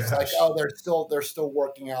inquire my and it's like, gosh. oh, they're still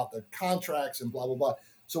working out the contracts and blah blah blah.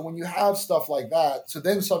 So when you have stuff like that, so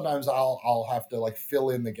then sometimes I'll have to like fill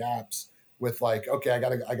in the gaps with like, okay, I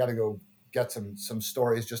gotta go get some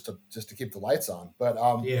stories just to keep the lights on.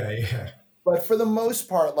 Yeah, yeah. But for the most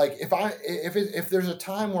part, like if there's a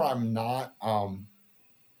time where I'm not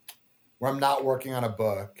working on a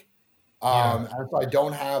book, Yeah. and so I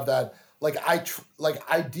don't have that. Like like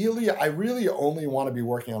ideally, I really only want to be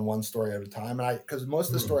working on one story at a time, and because most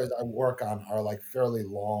of the Mm. stories I work on are like fairly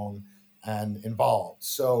long and involved.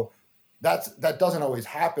 So that doesn't always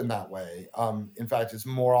happen that way. In fact, it's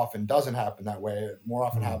more often doesn't happen that way. It more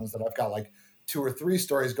often Mm. happens that I've got like 2 or 3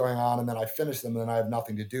 stories going on, and then I finish them, and then I have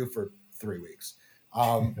nothing to do for 3 weeks,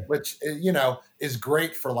 which is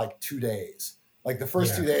great for like 2 days. Like the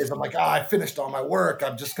first Yeah. 2 days, I'm like, I finished all my work.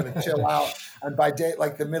 I'm just going to chill out. And by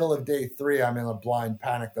the middle of day 3, I'm in a blind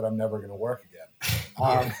panic that I'm never going to work again.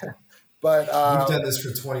 Yeah. But You've done this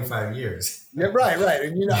for 25 years. yeah, right, right.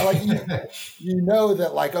 And you know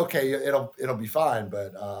that like, okay, it'll be fine.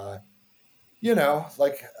 But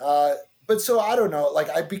like, but so I don't know.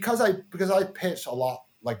 Like because I pitched a lot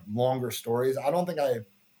like longer stories. I don't think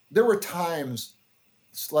there were times,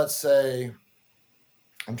 let's say,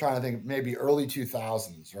 I'm trying to think, maybe early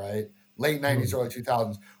 2000s, right? Late 90s, Mm. early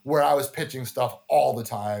 2000s, where I was pitching stuff all the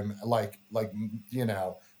time.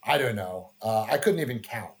 I don't know. I couldn't even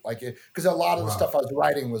count. Because a lot of the Wow. stuff I was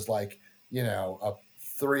writing was like,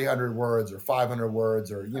 300 words or 500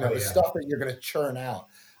 words or, Oh, the yeah. stuff that you're going to churn out.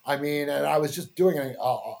 I mean, and I was just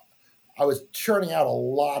I was churning out a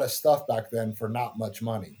lot of stuff back then for not much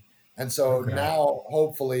money. And so Okay. now,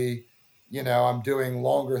 hopefully, I'm doing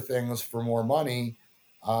longer things for more money,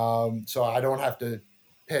 so I don't have to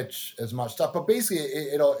pitch as much stuff. But basically,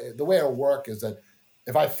 the way it'll work is that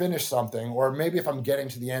if I finish something, or maybe if I'm getting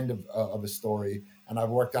to the end of a story and I've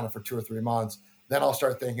worked on it for 2 or 3 months, then I'll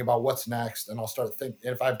start thinking about what's next, and I'll start thinking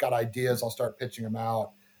if I've got ideas, I'll start pitching them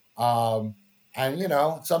out.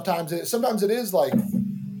 And sometimes it is like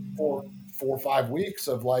 4 or 5 weeks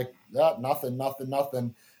of like that, nothing, nothing,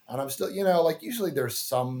 nothing. And I'm still, like usually there's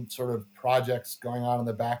some sort of projects going on in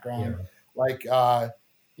the background. Yeah. Like,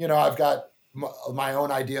 I've got my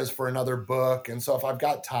own ideas for another book. And so if I've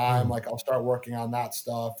got time, Mm. like I'll start working on that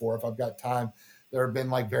stuff. Or if I've got time, there have been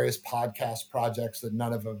like various podcast projects that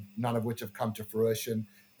none of which have come to fruition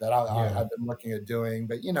that Yeah. I've been looking at doing.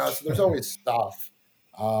 But, so there's always stuff.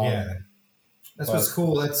 Yeah. Um, That's what's but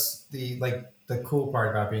cool. That's the cool part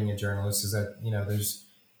about being a journalist is that,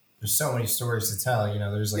 there's so many stories to tell,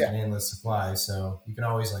 there's like yeah. an endless supply. So you can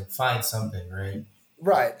always like find something, right?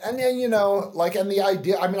 Right. And then, and the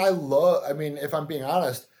idea, if I'm being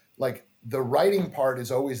honest, like the writing part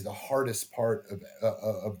is always the hardest part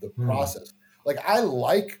of the Mm. process. Like I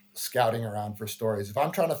like scouting around for stories. If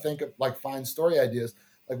I'm trying to think of like find story ideas,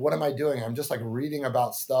 like what am I doing? I'm just like reading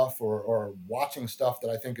about stuff or watching stuff that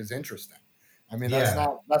I think is interesting. I mean, Yeah.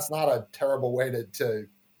 that's not a terrible way to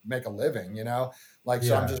make a living. Like,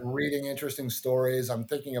 so I'm Yeah. just reading interesting stories. I'm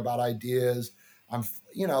thinking about ideas.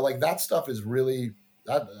 Like that stuff is really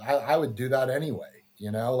that I would do that anyway,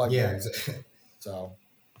 like Yeah. Exactly. so.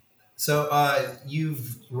 So you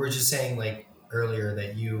were just saying like earlier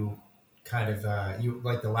that you kind of you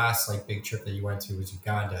like the last like big trip that you went to was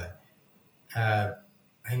Uganda. Uh,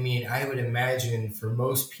 I mean, I would imagine for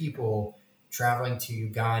most people traveling to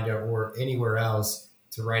Uganda or anywhere else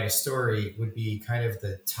to write a story would be kind of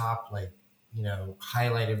the top like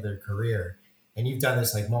highlight of their career. And you've done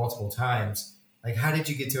this like multiple times. Like, how did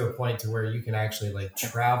you get to a point to where you can actually like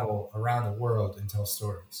travel around the world and tell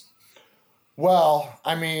stories? Well,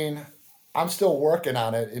 I mean, I'm still working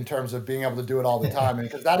on it in terms of being able to do it all the time, and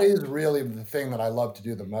because that is really the thing that I love to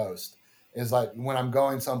do the most is like when I'm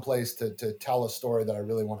going someplace to tell a story that I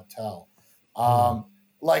really want to tell. Hmm.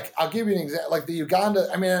 Like I'll give you an example, like the Uganda.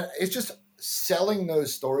 I mean, it's just selling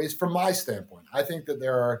those stories from my standpoint. I think that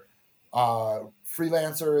there are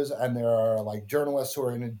freelancers and there are like journalists who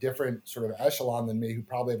are in a different sort of echelon than me who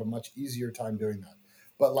probably have a much easier time doing that.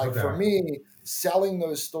 But like for Okay. me, selling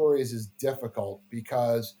those stories is difficult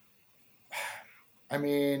because I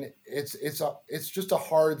mean it's just a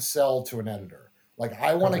hard sell to an editor. Like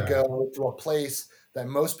I want to Okay. go to a place that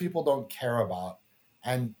most people don't care about,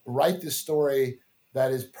 and write this story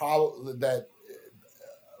that is probably that,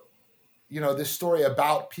 this story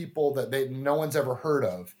about people that no one's ever heard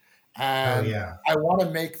of. Oh And yeah. I want to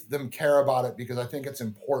make them care about it because I think it's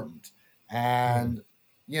important. And,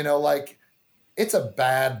 like, it's a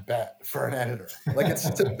bad bet for an editor. Like, it's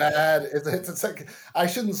just it's like, I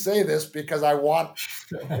shouldn't say this because I want,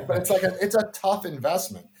 but it's like, it's a tough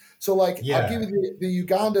investment. So like, I'll give you the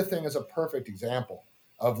Uganda thing as a perfect example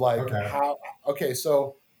of like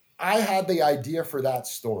so I had the idea for that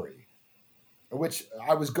story, which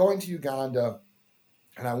I was going to Uganda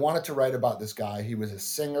and I wanted to write about this guy. He was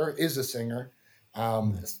is a singer,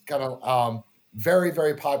 kind of very,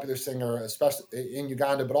 very popular singer, especially in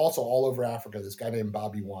Uganda, but also all over Africa. This guy named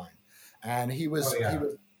Bobby Wine, and he was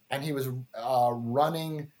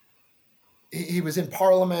running. He was in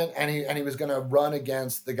Parliament, and he was going to run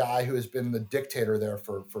against the guy who has been the dictator there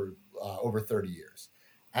for over 30 years,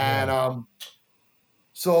 and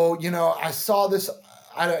so I saw this.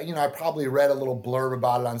 I probably read a little blurb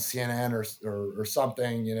about it on CNN or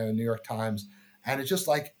something, New York Times, and it's just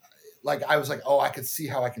like I was like, oh, I could see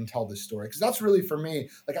how I can tell this story, because that's really for me.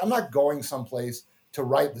 Like, I'm not going someplace to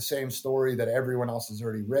write the same story that everyone else has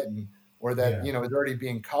already written or that is already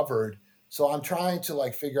being covered. So I'm trying to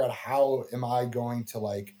like figure out how am I going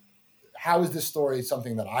to how is this story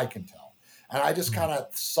something that I can tell, and I just kind of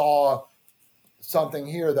saw something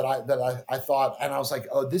here that I thought, and I was like,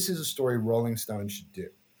 oh, this is a story Rolling Stone should do.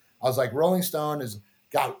 I was like, Rolling Stone has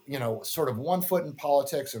got, sort of one foot in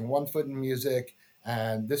politics and one foot in music.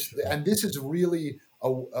 And this is really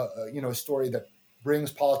a story that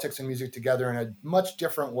brings politics and music together in a much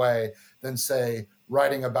different way than, say,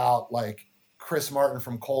 writing about like Chris Martin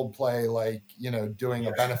from Coldplay, doing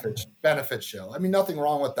a benefit show. I mean, nothing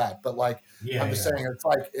wrong with that, but I'm just saying it's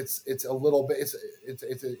like it's a little bit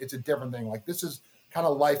it's a different thing. Like, this is kind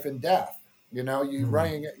of life and death.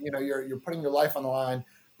 Running, you're putting your life on the line,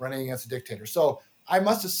 running against a dictator. So I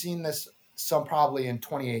must have seen this probably in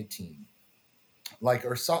 2018,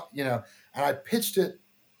 and I pitched it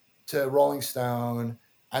to Rolling Stone,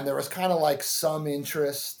 and there was kind of like some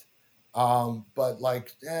interest. But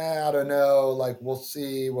I don't know, we'll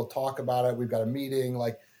see, we'll talk about it. We've got a meeting,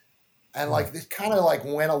 this kind of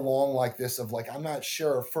went along like this of I'm not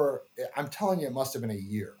sure I'm telling you, it must've been a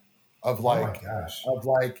year of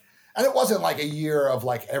and it wasn't like a year of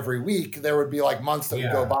every week. There would be months that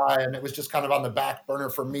would go by, and it was just kind of on the back burner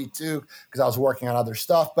for me too, because I was working on other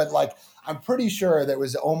stuff. But I'm pretty sure there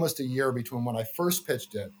was almost a year between when I first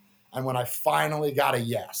pitched it and when I finally got a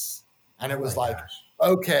yes. And it was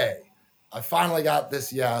okay, I finally got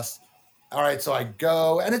this yes. All right, so I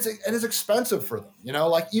go, and it's expensive for them,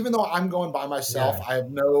 even though I'm going by myself, I have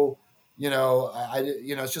no,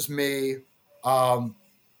 it's just me.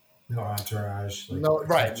 No entourage. No,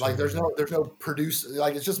 right. There's no producer.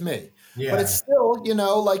 It's just me. Yeah. But it's still,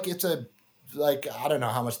 it's a, I don't know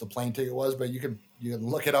how much the plane ticket was, but you can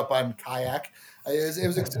look it up on Kayak. It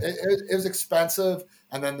was expensive.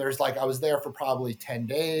 And then there's I was there for probably 10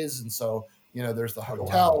 days. And so, there's the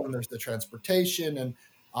hotel and there's the transportation, and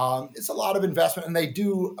it's a lot of investment. And they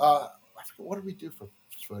do, I forget, what did we do for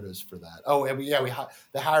photos for that? Oh, and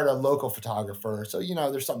they hired a local photographer. So,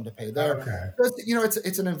 there's something to pay there. Okay.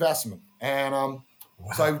 It's an investment. And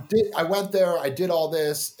so I went there, I did all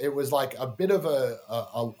this. It was a bit of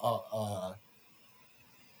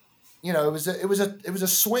it was a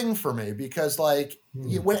swing for me, because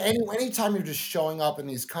anytime you're just showing up in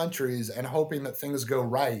these countries and hoping that things go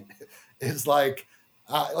right is I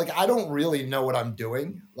don't really know what I'm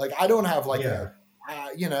doing. I don't have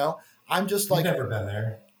I'm just You've never been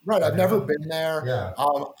there. Right. I've never been there. Yeah.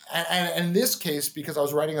 And in this case, because I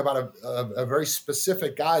was writing about a very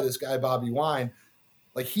specific guy, this guy, Bobby Wine,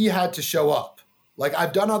 he had to show up.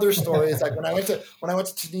 I've done other stories. when I went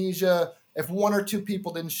to Tunisia, if one or two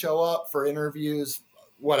people didn't show up for interviews,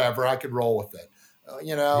 whatever, I could roll with it.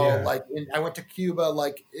 I went to Cuba,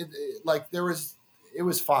 it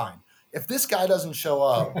was fine. If this guy doesn't show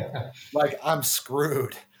up, I'm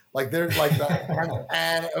screwed. There's that,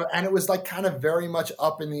 and it was kind of very much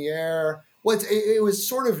up in the air. Well, it was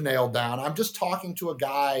sort of nailed down. I'm just talking to a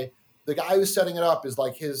guy. The guy who's setting it up is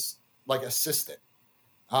his assistant.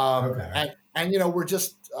 And we're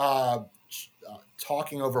just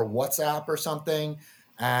talking over WhatsApp or something.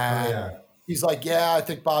 And he's I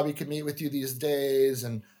think Bobby could meet with you these days.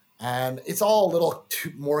 And it's all a little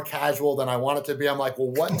more casual than I want it to be. I'm well,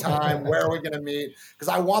 what time? Where are we going to meet? Because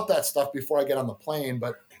I want that stuff before I get on the plane,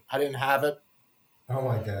 but I didn't have it. Oh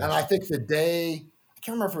my God. And I think I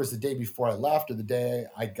can't remember if it was the day before I left or the day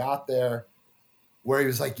I got there, where he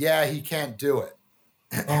was he can't do it.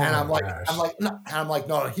 Oh And my gosh. I'm like,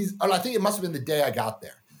 no, I think it must have been the day I got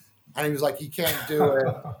there. And he was like, he can't do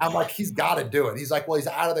it. I'm like, he's got to do it. He's like, well, he's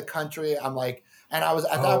out of the country. I'm like, and I was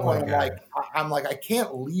at that Oh my point, God. I'm like, I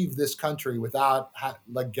can't leave this country without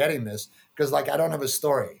like getting this because like I don't have a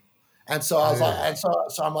story. And so I was like, Dude.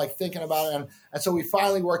 so I'm like thinking about it, and so we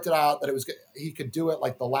finally worked it out that he could do it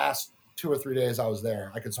like the last 2 or 3 days I was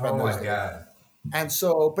there. I could spend Oh those my days. God. And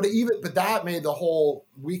so, but that made the whole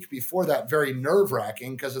week before that very nerve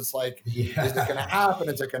wracking because it's like, is it going to Yeah. happen?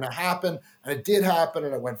 Is it going to happen? And it did happen,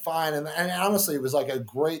 and it went fine. And honestly, it was like a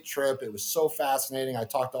great trip. It was so fascinating. I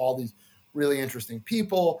talked to all these really interesting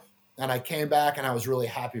people, and I came back, and I was really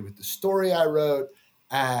happy with the story I wrote,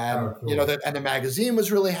 and Oh, cool. and the magazine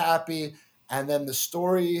was really happy. And then the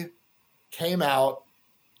story came out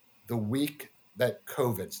the week that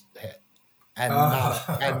COVID hit,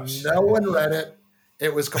 Oh, and no shit. one read it.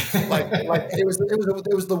 It was like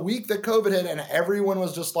it was the week that COVID hit, and everyone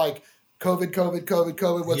was just like COVID, COVID, COVID,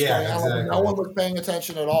 COVID. What's Yeah, going on? Like no exactly. one was paying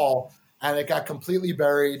attention at all, and it got completely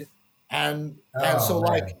buried. And so Oh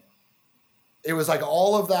like man. it was like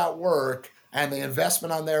all of that work and the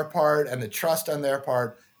investment on their part and the trust on their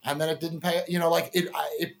part, and then it didn't pay. Like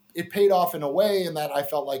it paid off in a way in that I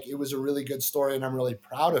felt like it was a really good story, and I'm really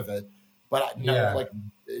proud of it. But Yeah. like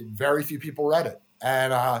very few people read it,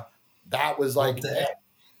 and that was Well, like,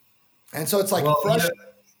 and so it's like well,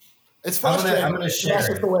 it's I'm frustrating, gonna but that's share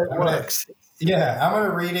just it. the way it I'm gonna works. Yeah, I'm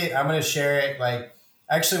gonna read it. I'm gonna share it. Like,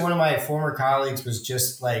 actually, one of my former colleagues was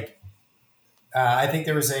just like, I think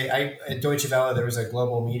there was at Deutsche Welle, there was a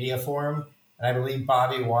global media forum, and I believe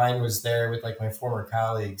Bobby Wine was there with like my former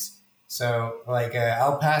colleagues. So, like,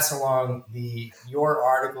 I'll pass along your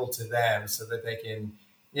article to them so that they can,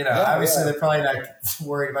 Yeah, obviously yeah, they're probably not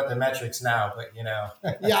worried about the metrics now, but yeah.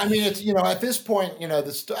 I mean, it's at this point,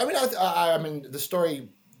 I mean, the story,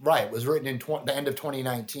 right, was written in the end of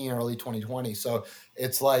 2019, early 2020. So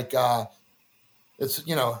it's like it's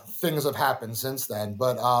things have happened since then,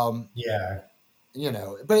 but yeah.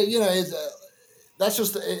 it's that's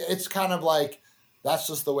just it's kind of like that's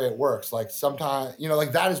just the way it works. Like sometimes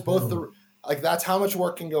like that is both Hmm. the like that's how much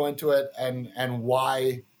work can go into it, and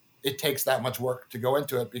why it takes that much work to go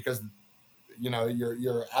into it, because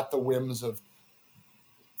you're at the whims of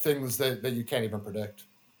things that you can't even predict.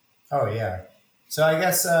 Oh yeah. So I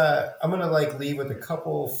guess I'm gonna like leave with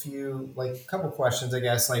couple questions. I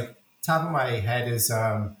guess like top of my head is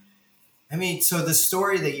I mean, so the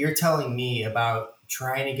story that you're telling me about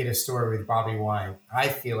trying to get a story with Bobby Wine, I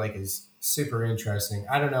feel like is super interesting.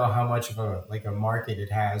 I don't know how much of a market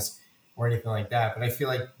it has or anything like that, but I feel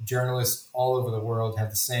like journalists all over the world have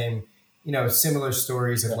the same, similar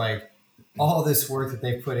stories of Yeah. like all this work that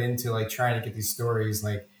they put into like trying to get these stories,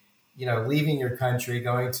 like, leaving your country,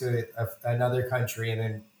 going to another country, and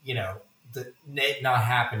then, it not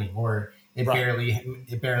happening or Right.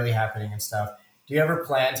 it barely happening and stuff. Do you ever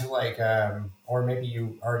plan to like, or maybe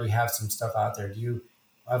you already have some stuff out there? Do you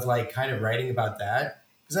of like kind of writing about that?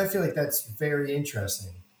 Because I feel like that's very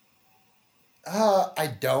interesting. I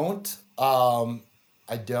don't.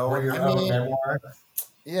 I Or don't. I your own mean, memoir.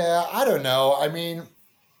 yeah, I don't know. I mean,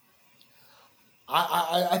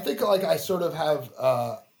 I think like I sort of have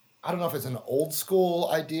I don't know if it's an old school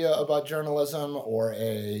idea about journalism or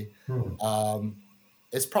a Hmm. um,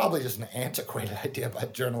 it's probably just an antiquated idea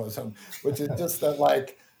about journalism, which is just that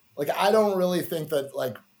like I don't really think that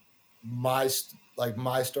like my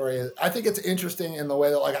story is, I think it's interesting in the way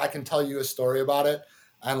that like I can tell you a story about it,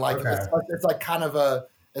 and like Okay. it's like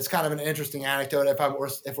it's kind of an interesting anecdote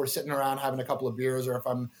if we're sitting around having a couple of beers, or if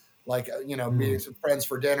I'm like Hmm. meeting some friends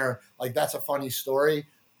for dinner, like that's a funny story.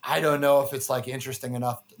 I don't know if it's like interesting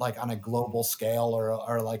enough like on a global scale,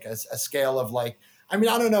 or like a scale of like, I mean,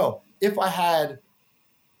 I don't know if I had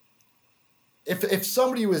if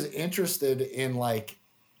somebody was interested in like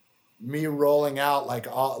me rolling out like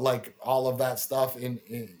all of that stuff in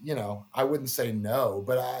I wouldn't say no,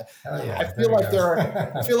 but Hell I yeah. feel There you like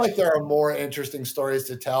I go. feel like there are more interesting stories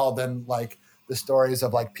to tell than like the stories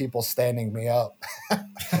of like people standing me up.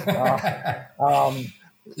 uh, um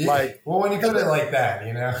like Well, when you put because it like that,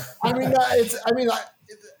 I mean it's I mean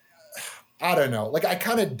I don't know, like I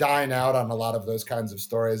kind of dine out on a lot of those kinds of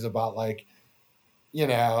stories about like you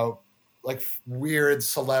know, like weird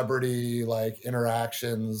celebrity like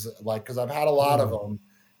interactions, like because I've had a lot of Hmm. them,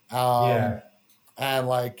 Yeah. and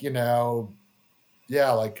like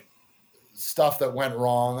yeah, like stuff that went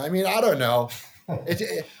wrong. I mean, I don't know. I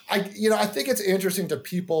I think it's interesting to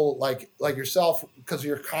people like yourself because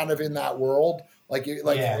you're kind of in that world, like you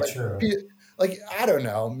Yeah. True. like I don't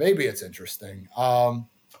know, maybe it's interesting.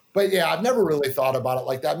 But yeah, I've never really thought about it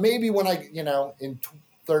like that. Maybe when I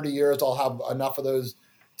 30 years, I'll have enough of those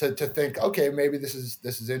to think, okay, maybe this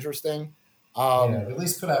is interesting. Yeah, at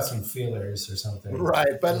least put out some feelers or something.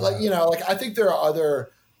 Right. But like, Yeah. like I think there are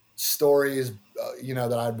other stories,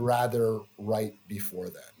 that I'd rather write before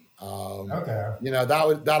then. Okay.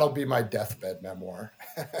 That'll be my deathbed memoir.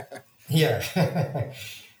 Yeah.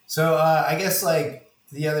 So I guess like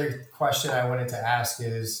the other question I wanted to ask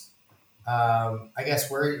is, I guess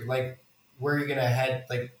where are you gonna head?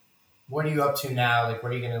 Like, what are you up to now? Like,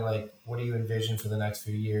 what are you gonna like? What do you envision for the next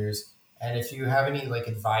few years? And if you have any like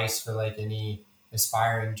advice for like any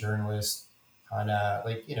aspiring journalist on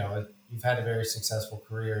like you've had a very successful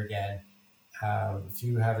career again. If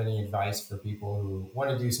you have any advice for people who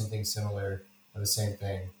want to do something similar or the same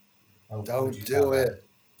thing, what would Don't you tell do them?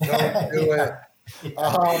 it. Don't do it. Yeah.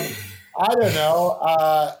 Yeah. I don't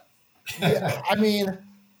know. Yeah, I mean,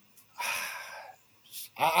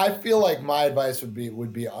 I feel like my advice would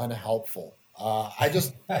be unhelpful. I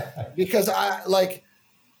just because I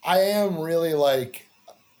am really like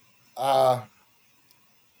I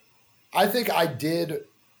think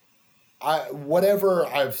whatever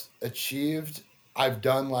I've achieved, I've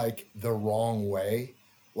done like the wrong way.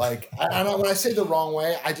 Like I don't when I say the wrong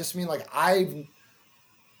way, I just mean like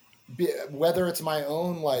whether it's my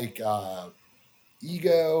own like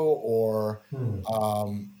ego or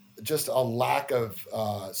Hmm. just a lack of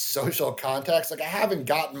social context. Like I haven't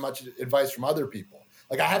gotten much advice from other people.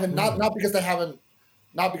 Like I haven't Hmm. not because they haven't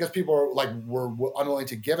not because people were unwilling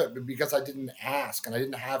to give it, but because I didn't ask and I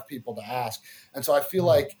didn't have people to ask. And so I feel Hmm.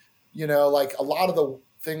 like like a lot of the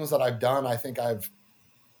things that I've done, I think I've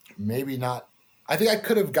maybe not. I think I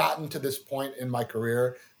could have gotten to this point in my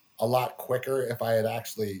career a lot quicker if I had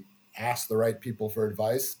actually asked the right people for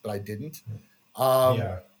advice, but I didn't.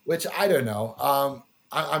 Yeah. Which I don't know.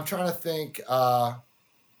 I'm trying to think.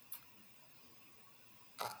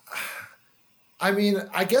 I mean,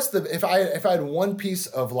 I guess if I had one piece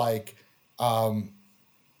of um,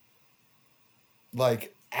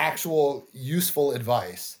 like actual useful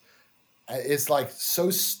advice, it's like so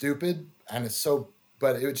stupid and it's so,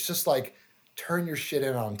 but it's just like turn your shit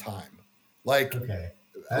in on time. Like Okay.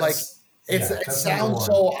 like it That's number sounds one.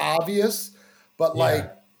 so obvious, but Yeah.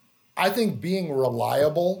 like I think being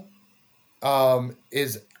reliable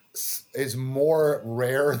is more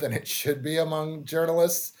rare than it should be among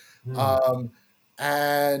journalists. Hmm. Um,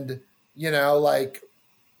 and like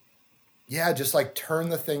yeah, just like turn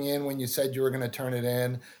the thing in when you said you were going to turn it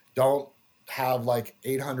in. Don't have like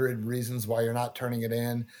 800 reasons why you're not turning it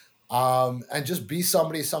in. And just be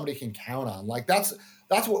somebody can count on. Like that's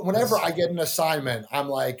what whenever That's I get an assignment, I'm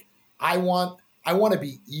like, I want to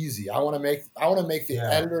be easy. I want to make the yeah.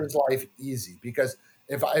 editor's life easy because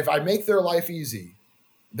if I make their life easy,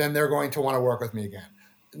 then they're going to want to work with me again.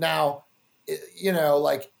 Now,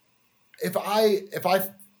 like if I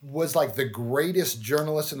was like the greatest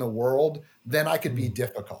journalist in the world, then I could be Hmm.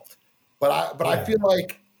 difficult. But I Yeah. feel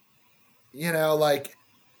like like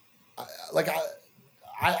like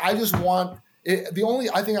I just want the only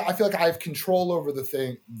I feel like I have control over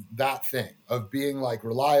that thing of being like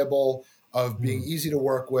reliable, of being Hmm. easy to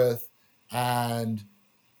work with, and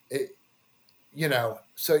it,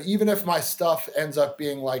 so even if my stuff ends up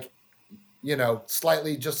being like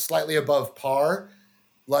slightly above par,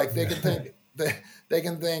 like they Yeah. can think they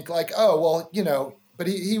can think like, oh well, but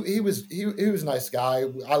he was a nice guy.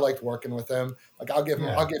 I liked working with him. Like I'll Yeah.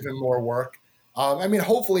 give him more work. I mean,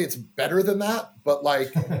 hopefully it's better than that, but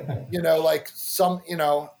like like some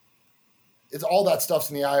it's all that stuff's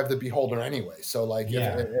in the eye of the beholder anyway. So like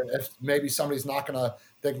Yeah. if maybe somebody's not gonna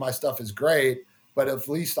think my stuff is great, but at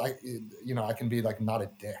least I can be like not a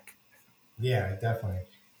dick. Yeah, definitely.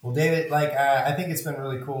 Well, David, like I think it's been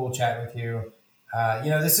really cool chatting with you.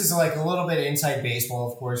 This is like a little bit of inside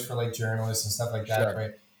baseball, of course, for like journalists and stuff like that.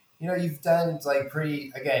 Sure. But you've done like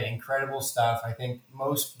pretty again incredible stuff. I think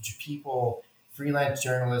most people, freelance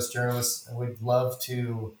journalists, would love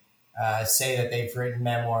to say that they've written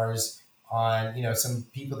memoirs on some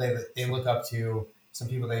people they look up to, some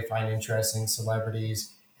people they find interesting,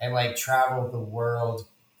 celebrities, and like travel the world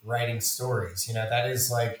writing stories. That is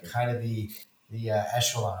like kind of the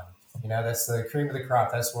echelon. That's the cream of the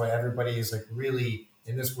crop. That's what everybody is like really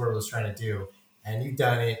in this world is trying to do. And you've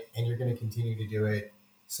done it, and you're going to continue to do it.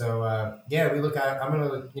 So yeah, we look out. I'm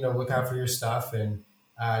gonna look out for your stuff. And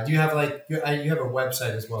do you have like you have a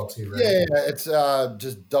website as well too, Yeah, right? yeah, yeah. It's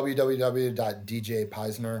just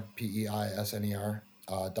www.djpeisner, Peisner,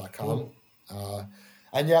 .com. Cool. Uh,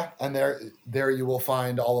 and there you will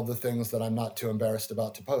find all of the things that I'm not too embarrassed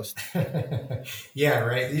about to post. Yeah,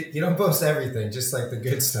 right. You don't post everything, just like the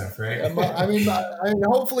good stuff, right? I mean,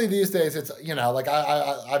 hopefully these days it's like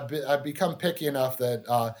I've become picky enough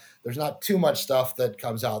that there's not too much stuff that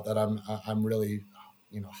comes out that I'm really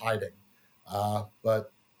hiding.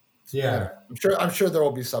 But yeah, I'm sure there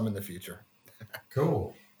will be some in the future.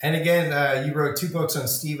 Cool. And again, you wrote 2 books on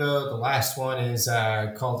Steve-O. The last one is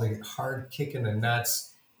called "The Hard Kick in the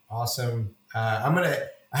Nuts." Awesome.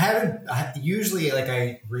 Usually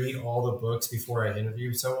I read all the books before I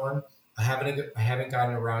interview someone. I haven't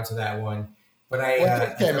gotten around to that one, but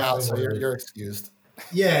it came out, so you're excused.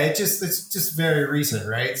 Yeah, it's just very recent,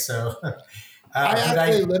 right? So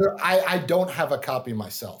I don't have a copy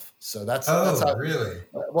myself, so that's how, really.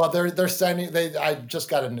 Well, they're sending. I just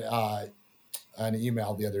got an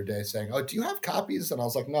email the other day saying, "Oh, do you have copies?" And I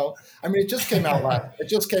was like, "No." I mean, it just came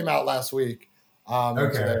out last week.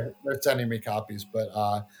 Okay. So they're sending me copies, but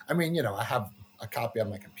I mean, I have a copy on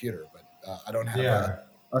my computer, but I don't have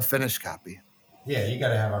a finished copy. Yeah, you got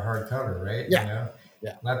to have a hardcover, right? Yeah.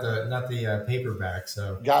 Yeah. Not the paperback.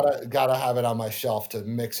 So gotta have it on my shelf to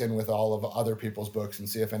mix in with all of other people's books and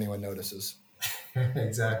see if anyone notices.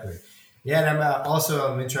 Exactly. Yeah, and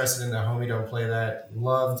I'm interested in the Homie Don't Play That.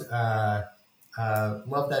 Loved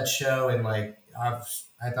that show, and I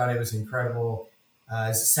thought it was incredible.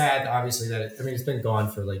 It's sad, obviously, that it's been gone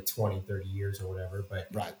for 20, 30 years or whatever, but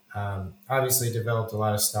right. Obviously developed a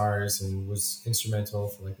lot of stars and was instrumental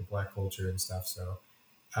for the Black culture and stuff. So,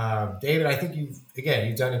 David, I think you've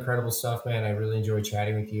done incredible stuff, man. I really enjoyed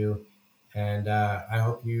chatting with you, and I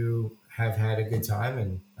hope you have had a good time.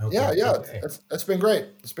 And I hope it's been great.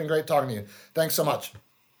 It's been great talking to you. Thanks so much.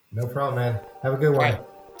 No problem, man. Have a good one. Right.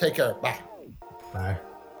 Take care. Bye. Bye.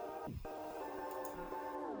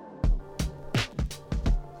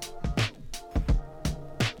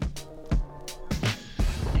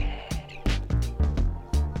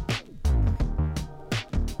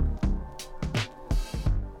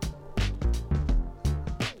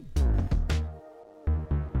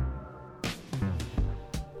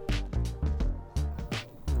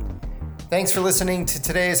 Thanks for listening to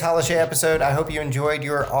today's Holiday episode. I hope you enjoyed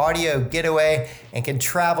your audio getaway and can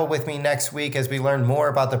travel with me next week as we learn more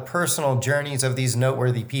about the personal journeys of these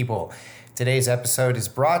noteworthy people. Today's episode is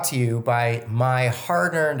brought to you by my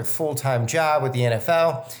hard-earned full-time job with the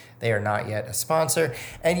NFL. They are not yet a sponsor.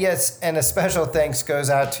 And yes, and a special thanks goes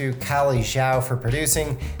out to Kali Zhao for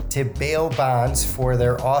producing, to Bail Bonds for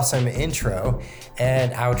their awesome intro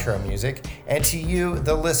and outro music, and to you,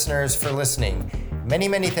 the listeners, for listening. Many,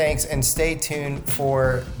 many thanks, and stay tuned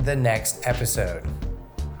for the next episode.